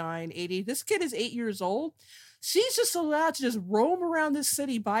 79, 80. This kid is 8 years old. She's just allowed to just roam around this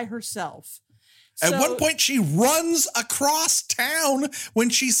city by herself. At one point, she runs across town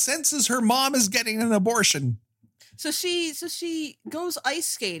when she senses her mom is getting an abortion. So she goes ice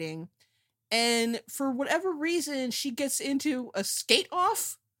skating, and for whatever reason, she gets into a skate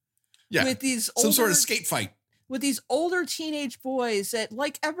off. Yeah, with these some sort of skate fight. With these older teenage boys that,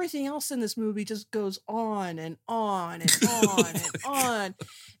 like everything else in this movie, just goes on and on and on and on.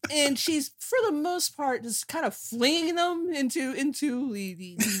 And she's, for the most part, just kind of flinging them into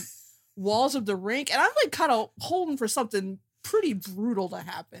the walls of the rink. And I'm like kind of holding for something pretty brutal to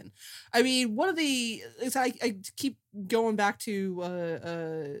happen. I mean, one of the, I keep going back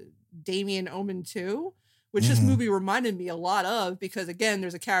to Damien Omen 2, which this movie reminded me a lot of, because again,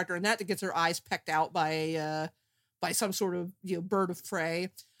 there's a character in that gets her eyes pecked out by some sort of bird of prey,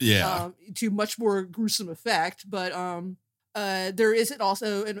 to much more gruesome effect. But there is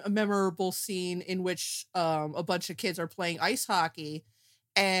also a memorable scene in which a bunch of kids are playing ice hockey,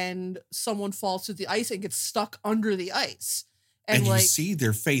 and someone falls through the ice and gets stuck under the ice. And you see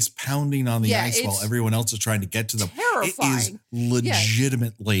their face pounding on the ice while everyone else is trying to get to them. Terrifying. It is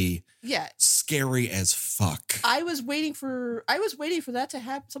legitimately scary as fuck. I was waiting for that to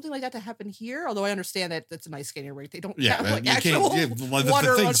happen, something like that to happen here. Although I understand that that's an ice skating rink. They don't have like actual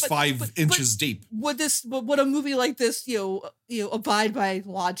water. The thing's 5 inches deep. Would a movie like this, abide by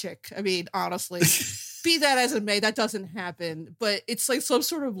logic? I mean, honestly. Be that as it may, that doesn't happen. But it's like some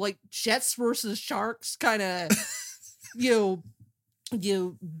sort of like Jets versus Sharks kind of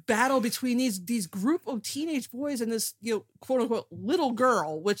battle between these group of teenage boys and this quote unquote little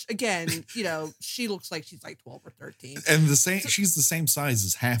girl, which again she looks like she's like 12 or 13, and she's the same size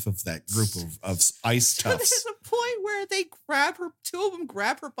as half of that group of ice toughs. There's a point where two of them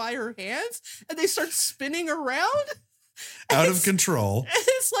grab her by her hands and they start spinning around out of control.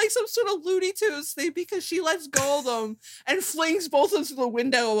 It's like some sort of Looney Tunes thing, because she lets go of them and flings both of them through the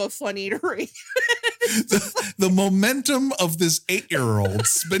window of a fun eatery. the momentum of this 8-year-old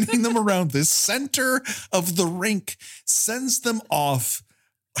spinning them around the center of the rink sends them off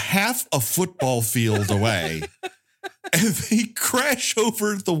half a football field away, and they crash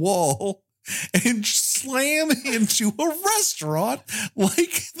over the wall and slam into a restaurant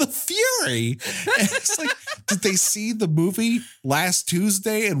like the Fury. And it's like, did they see the movie last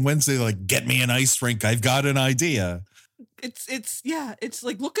Tuesday and Wednesday like, get me an ice rink, I've got an idea? It's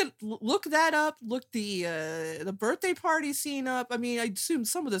like, look that up, look the birthday party scene up. I mean, I assume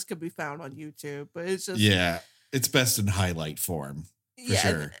some of this could be found on YouTube, but it's just it's best in highlight form. For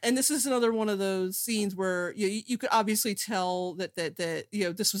sure. And this is another one of those scenes where you could obviously tell that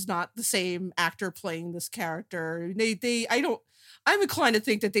this was not the same actor playing this character. I'm inclined to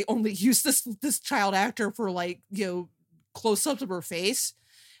think that they only used this child actor for like close-ups of her face,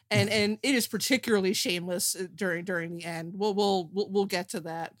 and it is particularly shameless during the end. We'll get to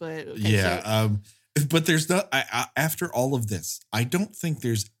that, but okay, but there's not after all of this, I don't think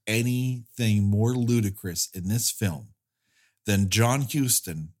there's anything more ludicrous in this film than John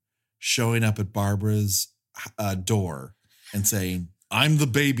Huston showing up at Barbara's door and saying, "I'm the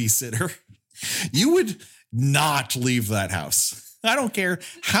babysitter." You would not leave that house. I don't care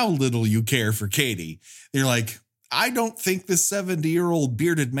how little you care for Katie. You're like, I don't think this 70-year-old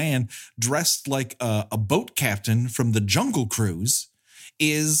bearded man dressed like a boat captain from the Jungle Cruise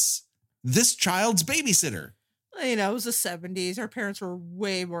is this child's babysitter. It was the 70s. Our parents were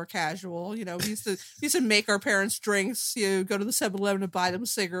way more casual. We used to make our parents drinks, go to the 7-Eleven and buy them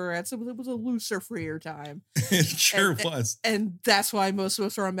cigarettes. It was a looser, freer time. It sure was. And that's why most of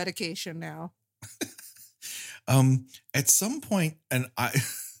us are on medication now. At some point,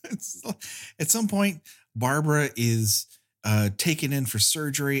 Barbara is taken in for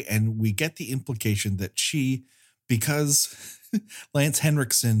surgery, and we get the implication that because Lance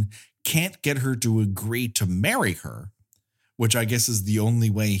Henriksen can't get her to agree to marry her, which I guess is the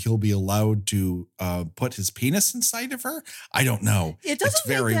only way he'll be allowed to put his penis inside of her. I don't know. It doesn't it's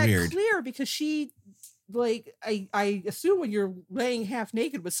very make that weird. clear, because she like I assume when you're laying half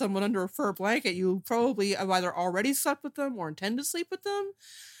naked with someone under a fur blanket, you probably have either already slept with them or intend to sleep with them.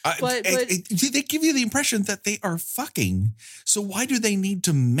 But They give you the impression that they are fucking. So why do they need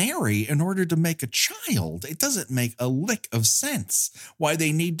to marry in order to make a child? It doesn't make a lick of sense. Why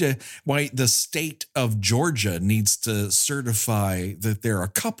the state of Georgia needs to certify that they're a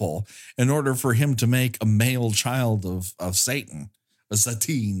couple in order for him to make a male child of Satan, a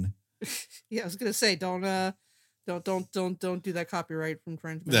Satine. Yeah, I was gonna say, don't do that copyright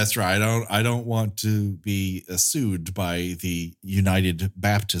infringement. That's right. I don't want to be sued by the United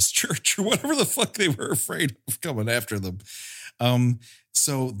Baptist Church or whatever the fuck they were afraid of coming after them.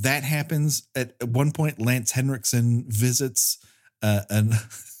 So that happens at one point. Lance Henriksen visits and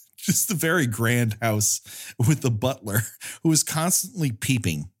just the very grand house with the butler who is constantly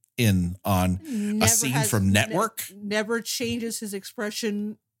peeping in on a scene from Network. Never changes his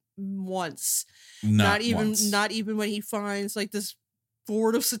expression once. Not even when he finds like this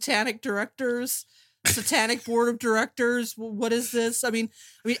board of satanic directors. Satanic board of directors. What is this? I mean,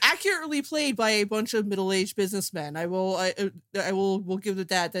 accurately played by a bunch of middle-aged businessmen. We'll give it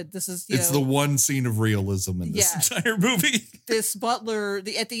that this is. It's the one scene of realism in this entire movie. This butler,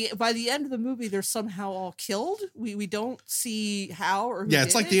 by the end of the movie, they're somehow all killed. We don't see how or who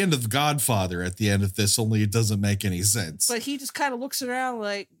it's like the end of Godfather at the end of this. Only it doesn't make any sense. But he just kind of looks around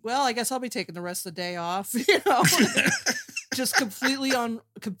like, well, I guess I'll be taking the rest of the day off. Just completely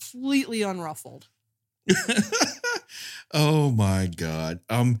unruffled. Oh my God.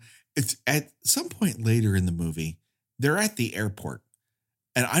 It's at some point later in the movie, they're at the airport,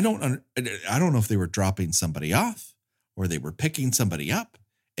 and I don't know if they were dropping somebody off or they were picking somebody up.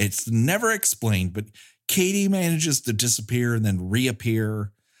 It's never explained, but Katie manages to disappear and then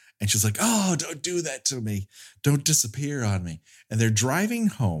reappear. And she's like, oh, don't do that to me. Don't disappear on me. And they're driving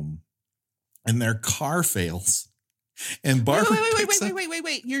home and their car fails. And Barbara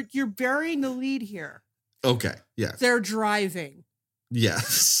wait. You're burying the lead here. Okay. Yeah. They're driving.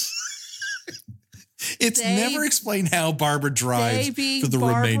 Yes. It's never explained how Barbara drives for the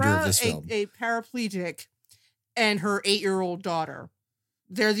remainder of this film. A paraplegic and her 8-year-old daughter.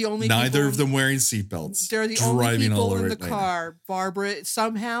 They're the only Neither of them wearing seatbelts. They're the only people in the car. Barbara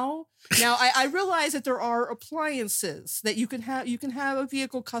somehow. Now I realize that there are appliances that you can have. You can have a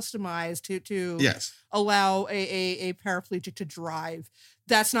vehicle customized to allow a paraplegic to drive.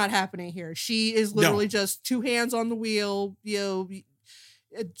 That's not happening here. She is literally just 2 hands on the wheel.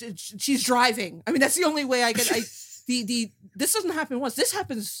 She's driving. I mean, that's the only way I can. This doesn't happen once. This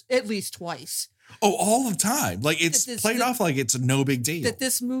happens at least twice. Oh, all the time. Like it's played off like it's no big deal. That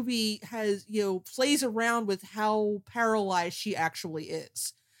this movie has, plays around with how paralyzed she actually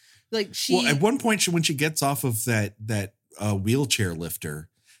is. Like at one point, when she gets off of that wheelchair lifter,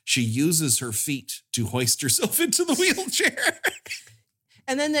 she uses her feet to hoist herself into the wheelchair.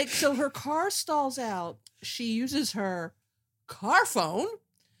 And then so her car stalls out. She uses her car phone.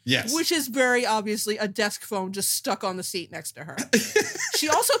 Yes. Which is very obviously a desk phone just stuck on the seat next to her. She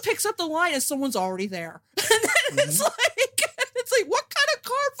also picks up the line as someone's already there. And then it's like, what kind of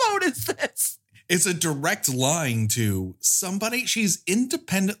car phone is this? It's a direct line to somebody. She's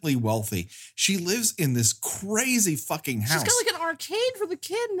independently wealthy. She lives in this crazy fucking house. She's got like an arcade for the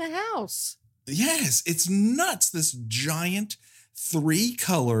kid in the house. Yes, it's nuts. This giant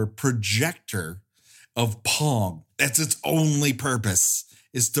 3-color projector of Pong. That's its only purpose,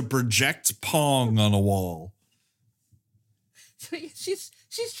 is to project Pong on a wall. She's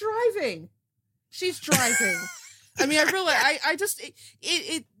driving. She's driving. I mean, I really, I just,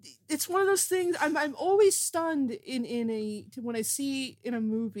 it's one of those things. I'm always stunned when I see in a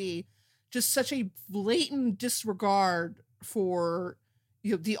movie just such a blatant disregard for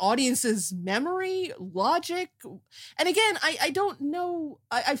the audience's memory, logic. And again, I don't know.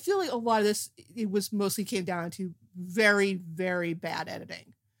 I feel like a lot of this, it was mostly came down to very, very bad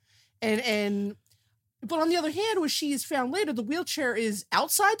editing. But on the other hand, when she is found later, the wheelchair is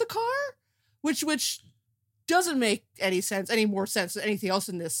outside the car, which doesn't make any more sense than anything else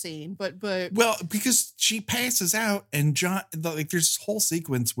in this scene. But well, because she passes out, and John, like, there's this whole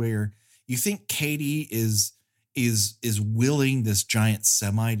sequence where you think Katie is willing this giant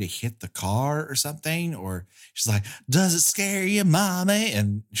semi to hit the car or something, or she's like, does it scare you, mommy?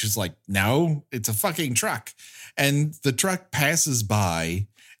 And she's like, no, it's a fucking truck. And the truck passes by,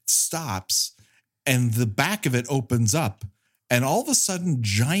 stops, and the back of it opens up, and all of a sudden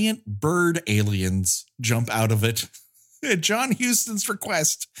giant bird aliens jump out of it at John Huston's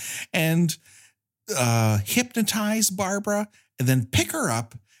request and hypnotize Barbara and then pick her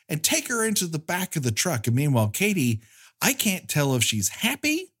up and take her into the back of the truck. And meanwhile, Katie, I can't tell if she's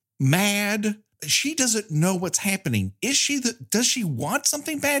happy, mad, she doesn't know what's happening. Does she want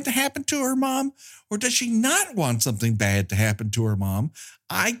something bad to happen to her mom, or does she not want something bad to happen to her mom?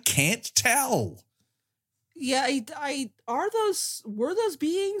 I can't tell. Yeah, were those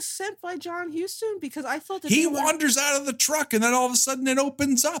beings sent by John Huston? Because I thought that he wanders out of the truck and then all of a sudden it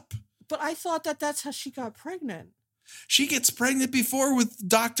opens up. But I thought that that's how she got pregnant. She gets pregnant before with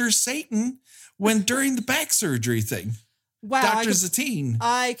Dr. Satan during the back surgery thing. Wow, Dr. Zatine.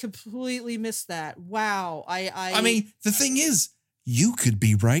 I completely missed that. Wow. I mean, the thing is, you could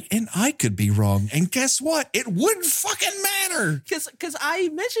be right and I could be wrong. And guess what? It wouldn't fucking matter. Because I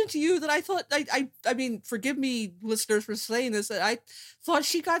mentioned to you that I thought, I mean, forgive me, listeners, for saying this, that I thought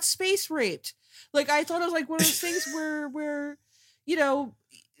she got space raped. Like, I thought it was like one of those things where, you know,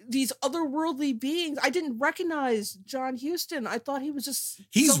 these otherworldly beings. I didn't recognize John Huston. I thought he was just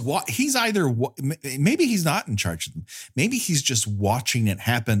maybe he's not in charge of them. Maybe he's just watching it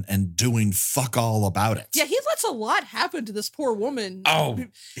happen and doing fuck all about it. Yeah, he lets a lot happen to this poor woman. Oh,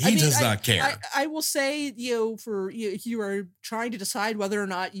 he does not care. I will say, if you are trying to decide whether or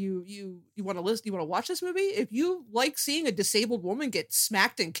not you want to listen, you want to watch this movie, if you like seeing a disabled woman get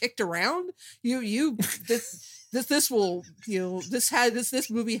smacked and kicked around, This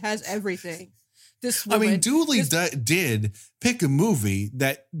movie has everything. Dooley did pick a movie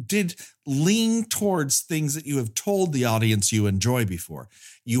that did lean towards things that you have told the audience you enjoy before.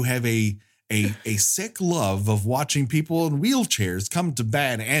 You have a sick love of watching people in wheelchairs come to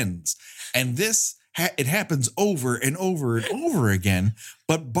bad ends. And this, it happens over and over and over again.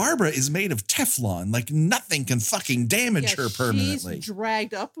 But Barbara is made of Teflon. Like nothing can fucking damage her permanently. She's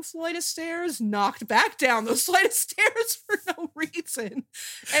dragged up a flight of stairs, knocked back down those flight of stairs for no reason.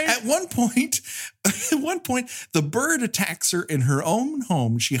 And At one point, the bird attacks her in her own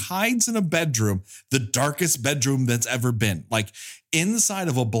home. She hides in a bedroom, the darkest bedroom that's ever been. Like inside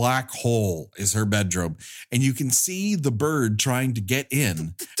of a black hole is her bedroom. And you can see the bird trying to get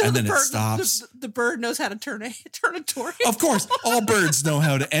in. And then it stops. The bird knows how to turn a door. Of course, all birds know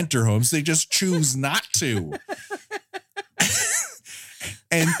how to enter homes. They just choose not to.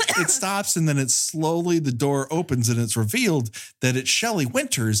 And it stops, and then the door opens, and it's revealed that it's Shelley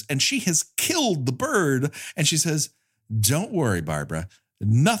Winters, and she has killed the bird. And she says, "Don't worry, Barbara.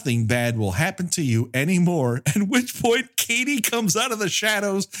 Nothing bad will happen to you anymore." At which point, Katie comes out of the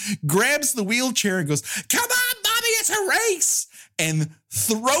shadows, grabs the wheelchair, and goes, "Come on, Bobby, it's a race!" and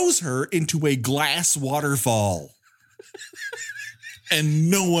throws her into a glass waterfall.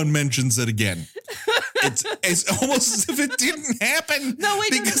 And no one mentions it again. It's almost as if it didn't happen.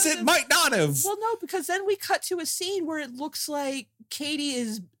 Because it might not have. Well, no, because then we cut to a scene where it looks like Katie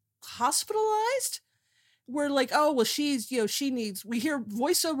is hospitalized. We're like, oh, well, she's, we hear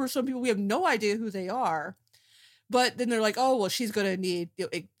voiceover of some people. We have no idea who they are. But then they're like, oh, well, she's going to need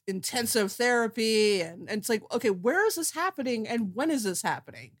intensive therapy. And it's like, okay, where is this happening? And when is this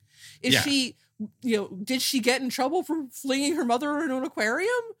happening? Is she... did she get in trouble for flinging her mother in an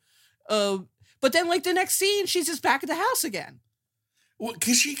aquarium? But then, like, the next scene, she's just back at the house again. Well,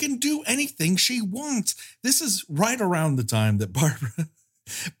 because she can do anything she wants. This is right around the time that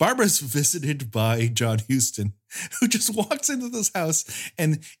Barbara's visited by John Huston, who just walks into this house,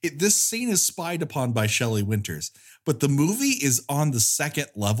 and this scene is spied upon by Shelley Winters. But the movie is on the second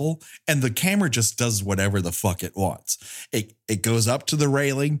level, and the camera just does whatever the fuck it wants. It goes up to the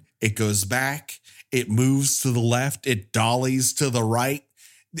railing, it goes back, it moves to the left, it dollies to the right.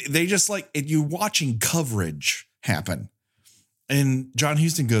 They just you're watching coverage happen. And John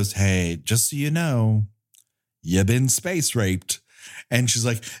Huston goes, "Hey, just so you know, you've been space raped." And she's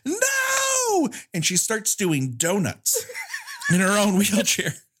like, "No!" And she starts doing donuts in her own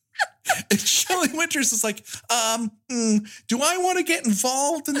wheelchair. And Shelley Winters is like, do I want to get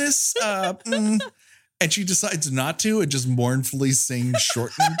involved in this? And she decides not to and just mournfully sings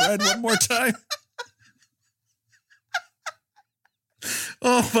Shortening Bread one more time.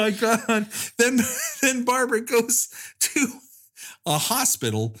 Oh my God. Then Barbara goes to a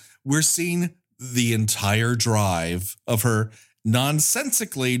hospital. We're seeing the entire drive of her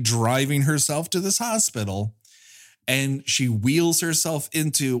nonsensically driving herself to this hospital. And she wheels herself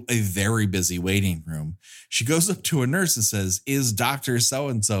into a very busy waiting room. She goes up to a nurse and says, "Is Dr.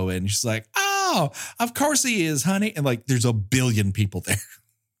 So-and-so in?" She's like, "Oh, of course he is, honey." And there's a billion people there.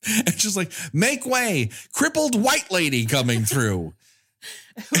 And she's like, "Make way, crippled white lady coming through."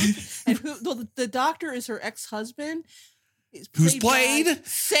 And the doctor is her ex-husband. Who's played?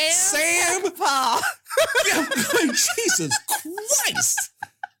 Sam Peckinpah. Yeah, Jesus Christ.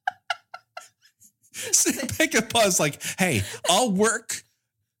 Sam Peckinpah's like, "Hey, I'll work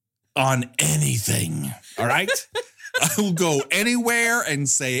on anything. All right? I will go anywhere and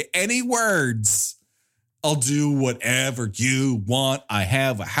say any words. I'll do whatever you want. I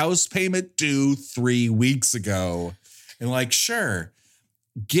have a house payment due 3 weeks ago. And like, sure,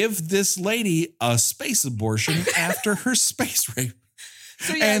 give this lady a space abortion after her space rape.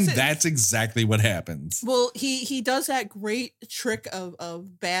 So, yeah, and that's exactly what happens. Well, he does that great trick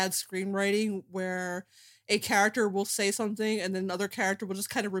of bad screenwriting where a character will say something and then another character will just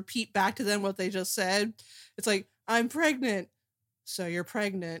kind of repeat back to them what they just said. It's like, I'm pregnant, so you're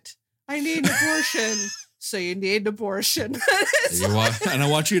pregnant. I need an abortion, so you need an abortion. And I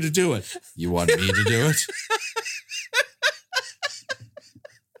want you to do it. You want me to do it?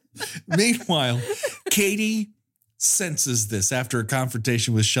 Meanwhile, Katie senses this after a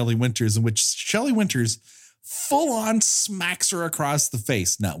confrontation with Shelley Winters, in which Shelley Winters full on smacks her across the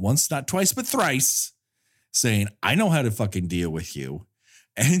face. Not once, not twice, but thrice, saying, I know how to fucking deal with you.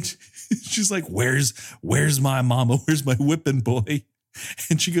 And she's like, where's my mama? Where's my whipping boy?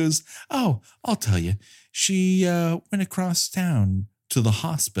 And she goes, oh, I'll tell you. She went across town to the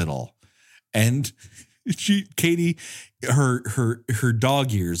hospital. And Katie, her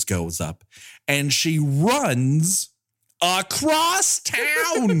dog ears goes up and she runs across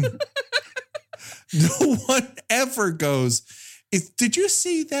town. No one ever goes, did you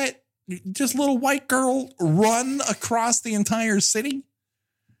see that just little white girl run across the entire city?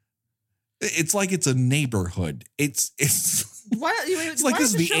 It's like it's a neighborhood. It's like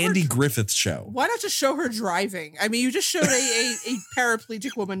this is the Andy Griffith show. Why not just show her driving? I mean, you just showed a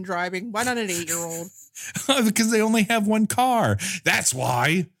paraplegic woman driving. Why not an 8-year-old? Because they only have one car. That's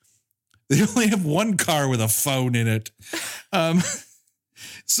why. They only have one car with a phone in it.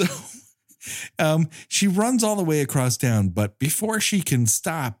 So she runs all the way across town, but before she can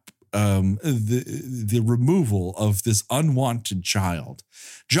stop the removal of this unwanted child,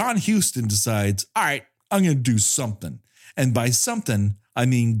 John Huston decides, all right, I'm going to do something. And by something, I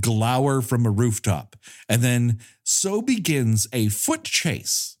mean glower from a rooftop. And then so begins a foot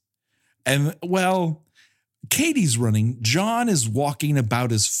chase. And well, Katie's running. John is walking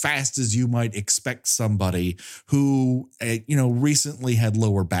about as fast as you might expect somebody who, recently had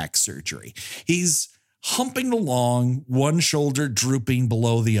lower back surgery. He's humping along, one shoulder drooping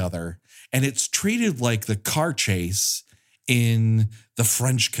below the other. And it's treated like the car chase in The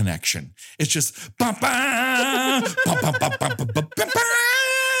French Connection. It's just and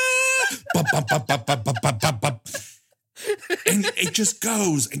it just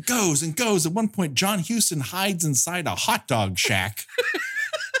goes and goes and goes. At one point, John Huston hides inside a hot dog shack.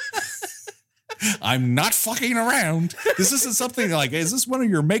 I'm not fucking around. This isn't something like, is this one of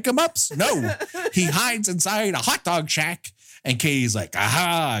your make-em-ups? No. He hides inside a hot dog shack. And Katie's like,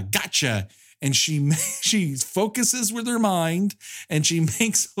 aha, gotcha. And she focuses with her mind and she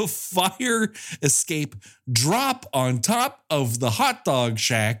makes a fire escape drop on top of the hot dog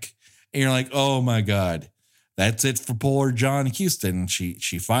shack. And you're like, oh my God, that's it for poor John Huston.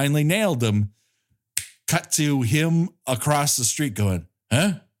 She finally nailed him. Cut to him across the street going,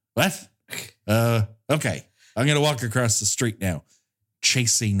 huh? What? Okay. I'm going to walk across the street now.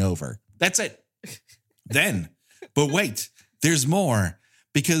 Chasing over. That's it. Then, but wait, there's more.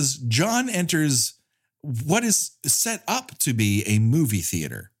 Because John enters what is set up to be a movie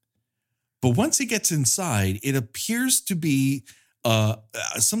theater. But once he gets inside, it appears to be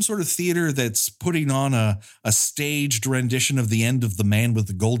some sort of theater that's putting on a staged rendition of The End of the Man with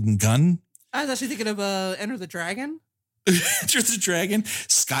the Golden Gun. I was actually thinking of Enter the Dragon. Enter the Dragon.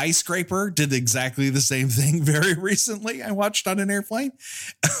 Skyscraper did exactly the same thing very recently. I watched on an airplane,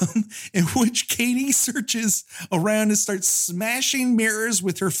 in which Katie searches around and starts smashing mirrors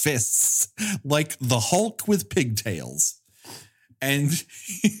with her fists like the Hulk with pigtails. And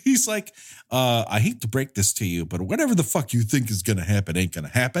he's like, I hate to break this to you, but whatever the fuck you think is going to happen ain't going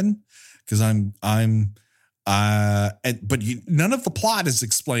to happen. Because none of the plot is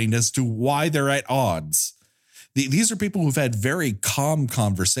explained as to why they're at odds. These are people who've had very calm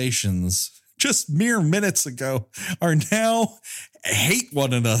conversations just mere minutes ago, are now hate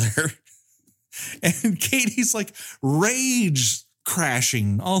one another. And Katie's like rage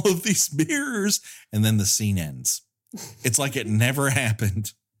crashing all of these mirrors. And then the scene ends. It's like it never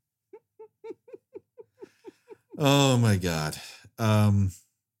happened. Oh my God.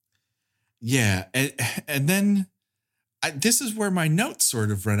 Yeah. And then this is where my notes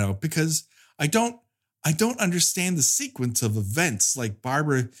sort of run out because I don't understand the sequence of events. Like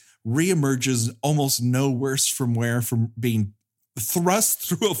Barbara reemerges almost no worse from being thrust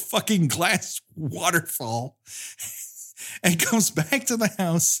through a fucking glass waterfall and comes back to the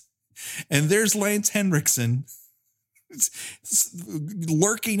house. And there's Lance Henriksen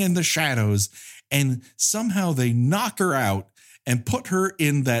lurking in the shadows. and somehow they knock her out and put her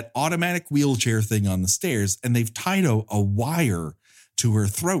in that automatic wheelchair thing on the stairs, and they've tied a wire to her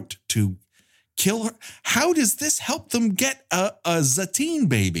throat to kill her. How does this help them get a Zatine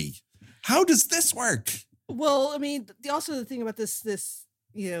baby? How does this work? Well, I mean, the thing about this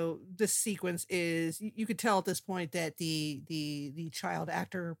sequence is you could tell at this point that the child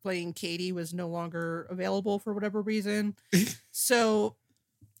actor playing Katie was no longer available for whatever reason. So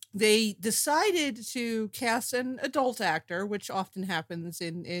they decided to cast an adult actor, which often happens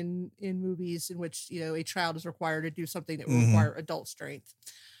in movies in which, a child is required to do something that will require adult strength.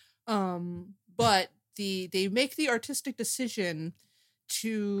 But they make the artistic decision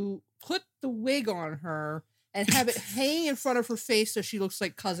to put the wig on her and have it hang in front of her face so she looks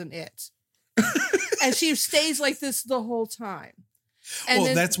like Cousin It. And she stays like this the whole time. And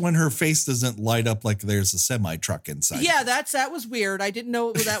then, that's when her face doesn't light up like there's a semi-truck inside. Yeah, that was weird. I didn't know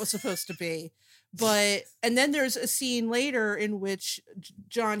what that was supposed to be. And then there's a scene later in which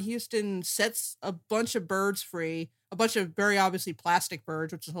John Huston sets a bunch of birds free, a bunch of very obviously plastic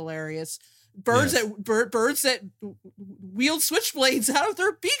birds, which is hilarious. Birds that wield switchblades out of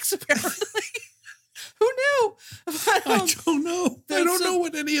their beaks, apparently. Who knew? I don't know. I don't know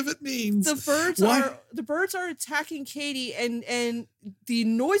what any of it means. The birds are attacking Katie, and the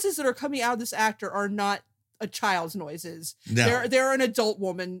noises that are coming out of this actor are not a child's noises. No. They're an adult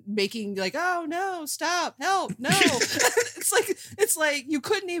woman making like, oh no, stop, help, no. it's like you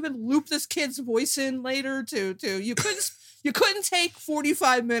couldn't even loop this kid's voice in later to you couldn't take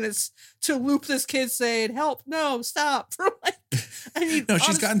 45 minutes to loop this kid saying, help, no, stop.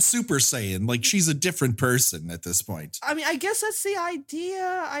 She's gotten Super Saiyan. Like, she's a different person at this point. I mean, I guess that's the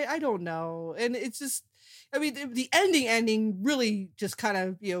idea. I don't know. And it's just, I mean, the ending really just kind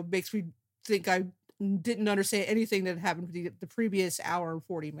of, makes me think I didn't understand anything that happened for the previous hour and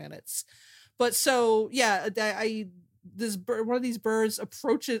 40 minutes. But so, yeah, one of these birds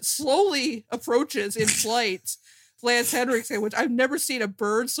slowly approaches in flight Lance Henriksen, which I've never seen a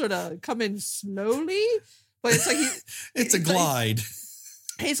bird sort of come in slowly, but it's like it's a glide.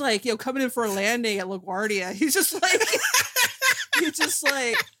 He's like, coming in for a landing at LaGuardia. He's just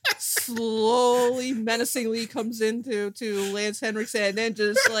like slowly, menacingly comes into Lance Henriksen, and then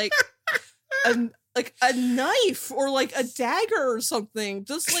just like a knife or like a dagger or something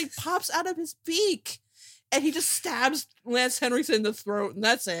just like pops out of his beak. And he just stabs Lance Henriksen in the throat, and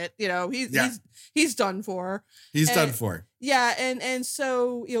that's it. He's done for. Done for. Yeah, and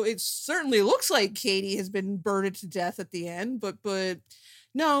so it certainly looks like Katie has been burned to death at the end, but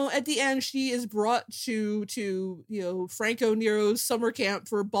no, at the end she is brought to Franco Nero's summer camp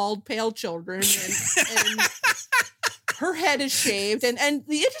for bald pale children, and her head is shaved. And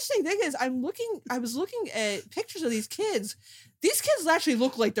the interesting thing is, I was looking at pictures of these kids. These kids actually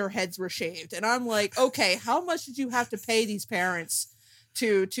look like their heads were shaved. And I'm like, okay, how much did you have to pay these parents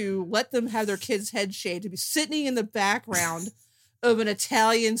to let them have their kids' heads shaved, to be sitting in the background of an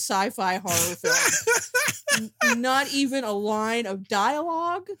Italian sci-fi horror film? Not even a line of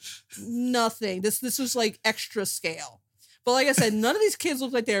dialogue, nothing. This was like extra scale. But like I said, none of these kids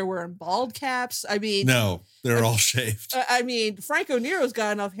look like they were wearing bald caps. I mean, no, they're all shaved. I mean, Franco Nero's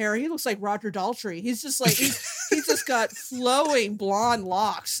got enough hair. He looks like Roger Daltrey. He's just like he's just got flowing blonde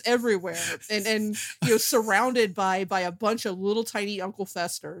locks everywhere, and surrounded by a bunch of little tiny Uncle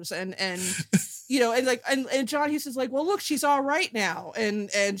Festers, and John Huston's like, well, look, she's all right now,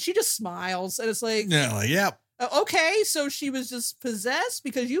 and she just smiles, and it's like, yep. Okay, so she was just possessed,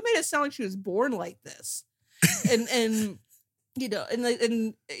 because you made it sound like she was born like this, and.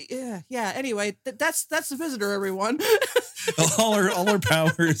 Anyway, that's The Visitor, everyone. all her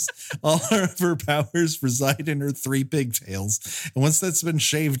powers reside in her 3 pigtails. And once that's been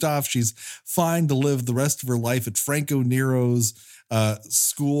shaved off, she's fine to live the rest of her life at Franco Nero's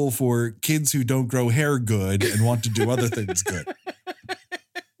school for kids who don't grow hair good and want to do other things good.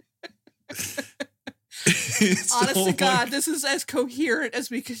 Honest to God, this is as coherent as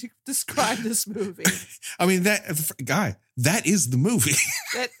we could describe this movie. I mean, that is the movie.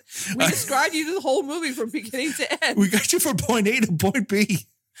 We described you to the whole movie from beginning to end. We got you from point A to point B.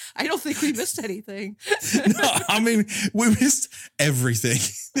 I don't think we missed anything. No, I mean, we missed everything.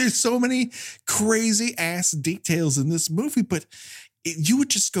 There's so many crazy ass details in this movie, but you would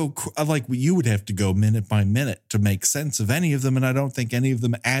just go you would have to go minute by minute to make sense of any of them, and I don't think any of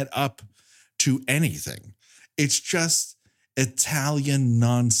them add up to anything. It's just Italian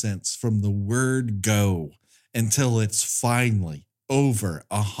nonsense from the word go until it's finally over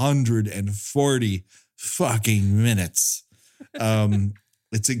 140 fucking minutes.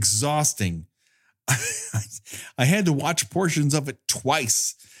 It's exhausting. I had to watch portions of it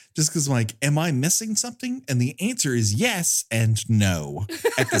twice just because I'm like, am I missing something? And the answer is yes and no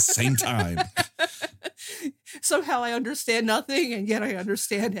at the same time. Somehow I understand nothing, and yet I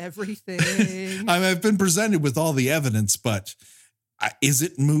understand everything. I've been presented with all the evidence, but is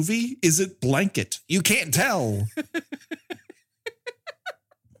it movie? Is it blanket? You can't tell.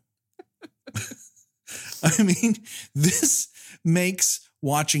 I mean, this makes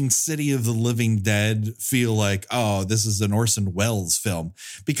watching City of the Living Dead feel like, oh, this is an Orson Welles film,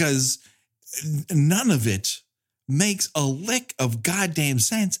 because none of it makes a lick of goddamn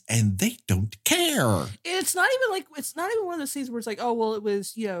sense, and they don't care. It's not even one of those things where it's like, oh, well, it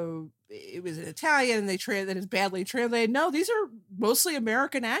was in Italian and that is badly translated. No, these are mostly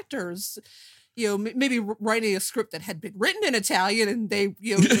American actors, maybe writing a script that had been written in Italian, and they,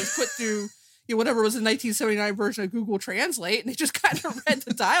 it was put through, whatever was the 1979 version of Google Translate, and they just kind of read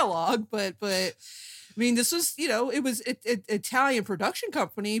the dialogue. But I mean, this was, it was an Italian production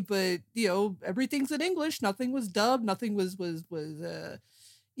company, but everything's in English. Nothing was dubbed. Nothing was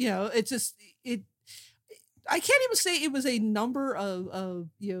it's just I can't even say it was a number of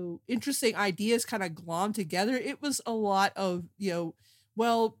interesting ideas kind of glommed together. It was a lot of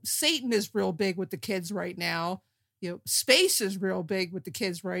well, Satan is real big with the kids right now. Space is real big with the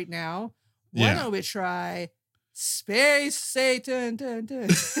kids right now. Why don't we try Space Satan? Dun, dun,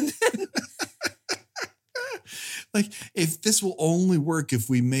 dun. Like, if this will only work if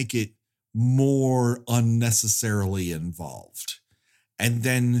we make it more unnecessarily involved. And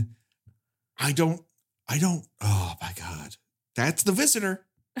then I don't, oh my God, that's The Visitor.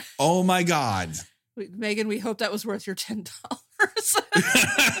 Oh my God. Megan, we hope that was worth your $10.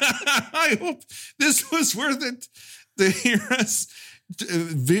 I hope this was worth it to hear us,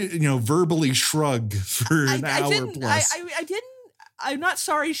 verbally shrug for an hour plus. I'm not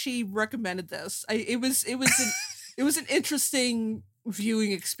sorry she recommended this. It was an interesting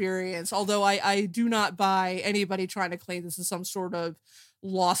viewing experience, although I do not buy anybody trying to claim this is some sort of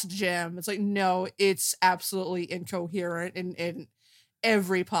lost gem. It's like, no, it's absolutely incoherent in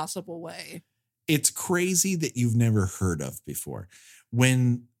every possible way. It's crazy that you've never heard of before.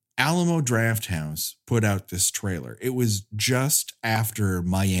 When Alamo Drafthouse put out this trailer, it was just after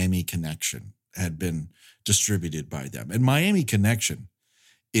Miami Connection had been distributed by them. And Miami Connection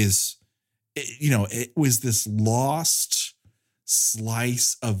is, it was this lost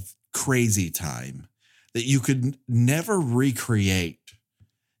slice of crazy time that you could never recreate.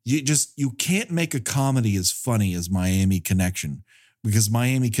 You can't make a comedy as funny as Miami Connection, because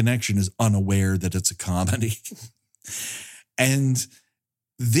Miami Connection is unaware that it's a comedy. And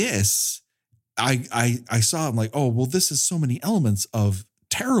this, I saw, I'm like, oh, well, this is so many elements of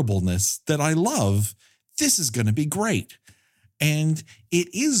terribleness that I love. This is going to be great. And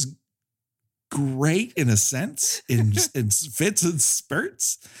it is great in a sense, in fits and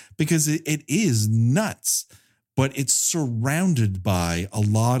spurts, because it is nuts, but it's surrounded by a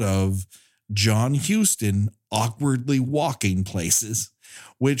lot of John Huston awkwardly walking places,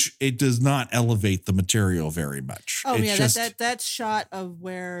 which it does not elevate the material very much. Oh, it's yeah, that shot of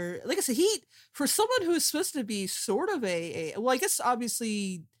where, like I said, for someone who is supposed to be sort of well, I guess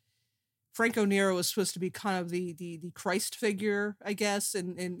obviously Franco Nero was supposed to be kind of the Christ figure, I guess,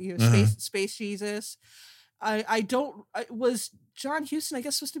 and space Jesus. Was John Huston, I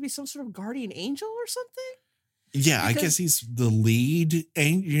guess, supposed to be some sort of guardian angel or something? Yeah, I guess he's the lead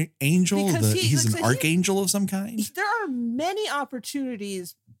angel. He's an archangel of some kind. There are many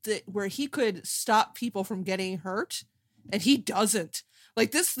opportunities where he could stop people from getting hurt, and he doesn't.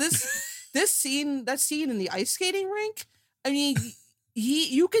 Like this scene, that scene in the ice skating rink. I mean,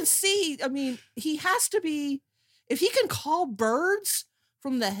 you can see. I mean, he has to be, if he can call birds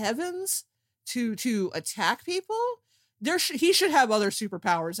from the heavens to attack people. He should have other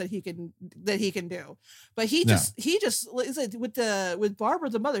superpowers that he can do, but he just with Barbara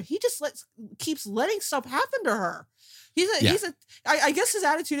the mother, he just keeps letting stuff happen to her. I guess his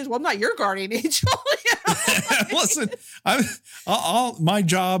attitude is, well, I'm not your guardian angel. Listen, my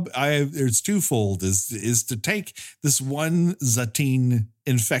job, it's twofold, is to take this one Zatine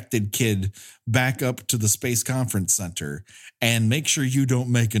infected kid back up to the Space Conference Center and make sure you don't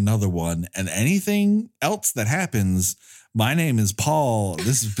make another one. And anything else that happens, my name is Paul.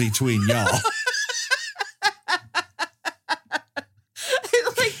 This is between y'all.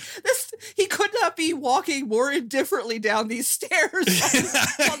 He could not be walking more indifferently down these stairs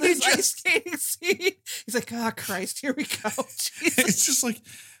on this ice skating scene. He's like, oh, Christ, here we go. Jesus. It's just like,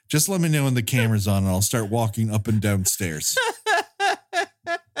 just let me know when the camera's on and I'll start walking up and down stairs.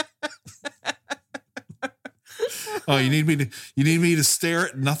 Oh, you need me to stare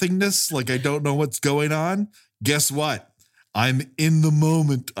at nothingness like I don't know what's going on? Guess what? I'm in the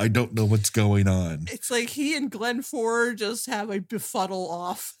moment. I don't know what's going on. It's like he and Glenn Ford just have a befuddle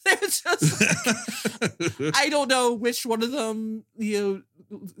off. It's just like, I don't know which one of them,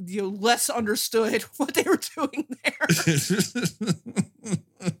 less understood what they were doing there.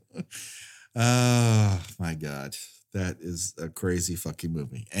 Oh my God. That is a crazy fucking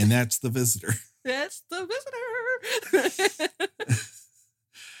movie. And that's The Visitor. That's The Visitor.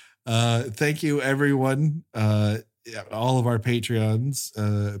 Thank you, everyone. All of our patrons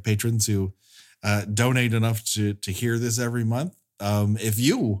who donate enough to hear this every month. If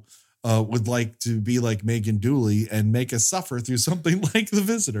you would like to be like Megan Dooley and make us suffer through something like The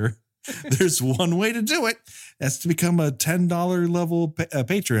Visitor, there's one way to do it. That's to become a $10 level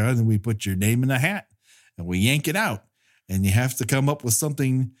Patreon, and we put your name in a hat and we yank it out. And you have to come up with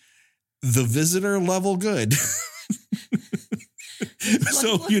something The Visitor level good.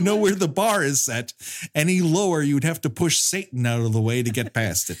 So you know where the bar is set. Any lower, you'd have to push Satan out of the way to get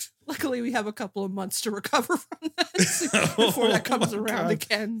past it. Luckily, we have a couple of months to recover from that before that comes around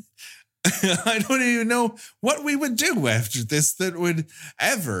again. I don't even know what we would do after this that would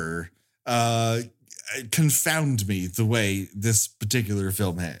ever confound me the way this particular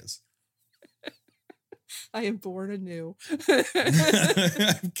film has. I am born anew.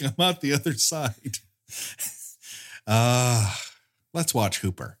 I've come out the other side. Let's watch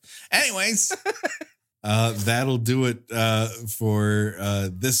Hooper. Anyways, that'll do it for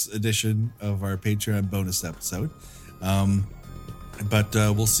this edition of our Patreon bonus episode. But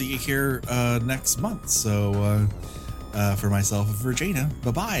we'll see you here next month. So for myself and Virginia,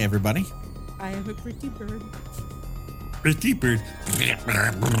 bye-bye, everybody. I am a pretty bird. Pretty bird.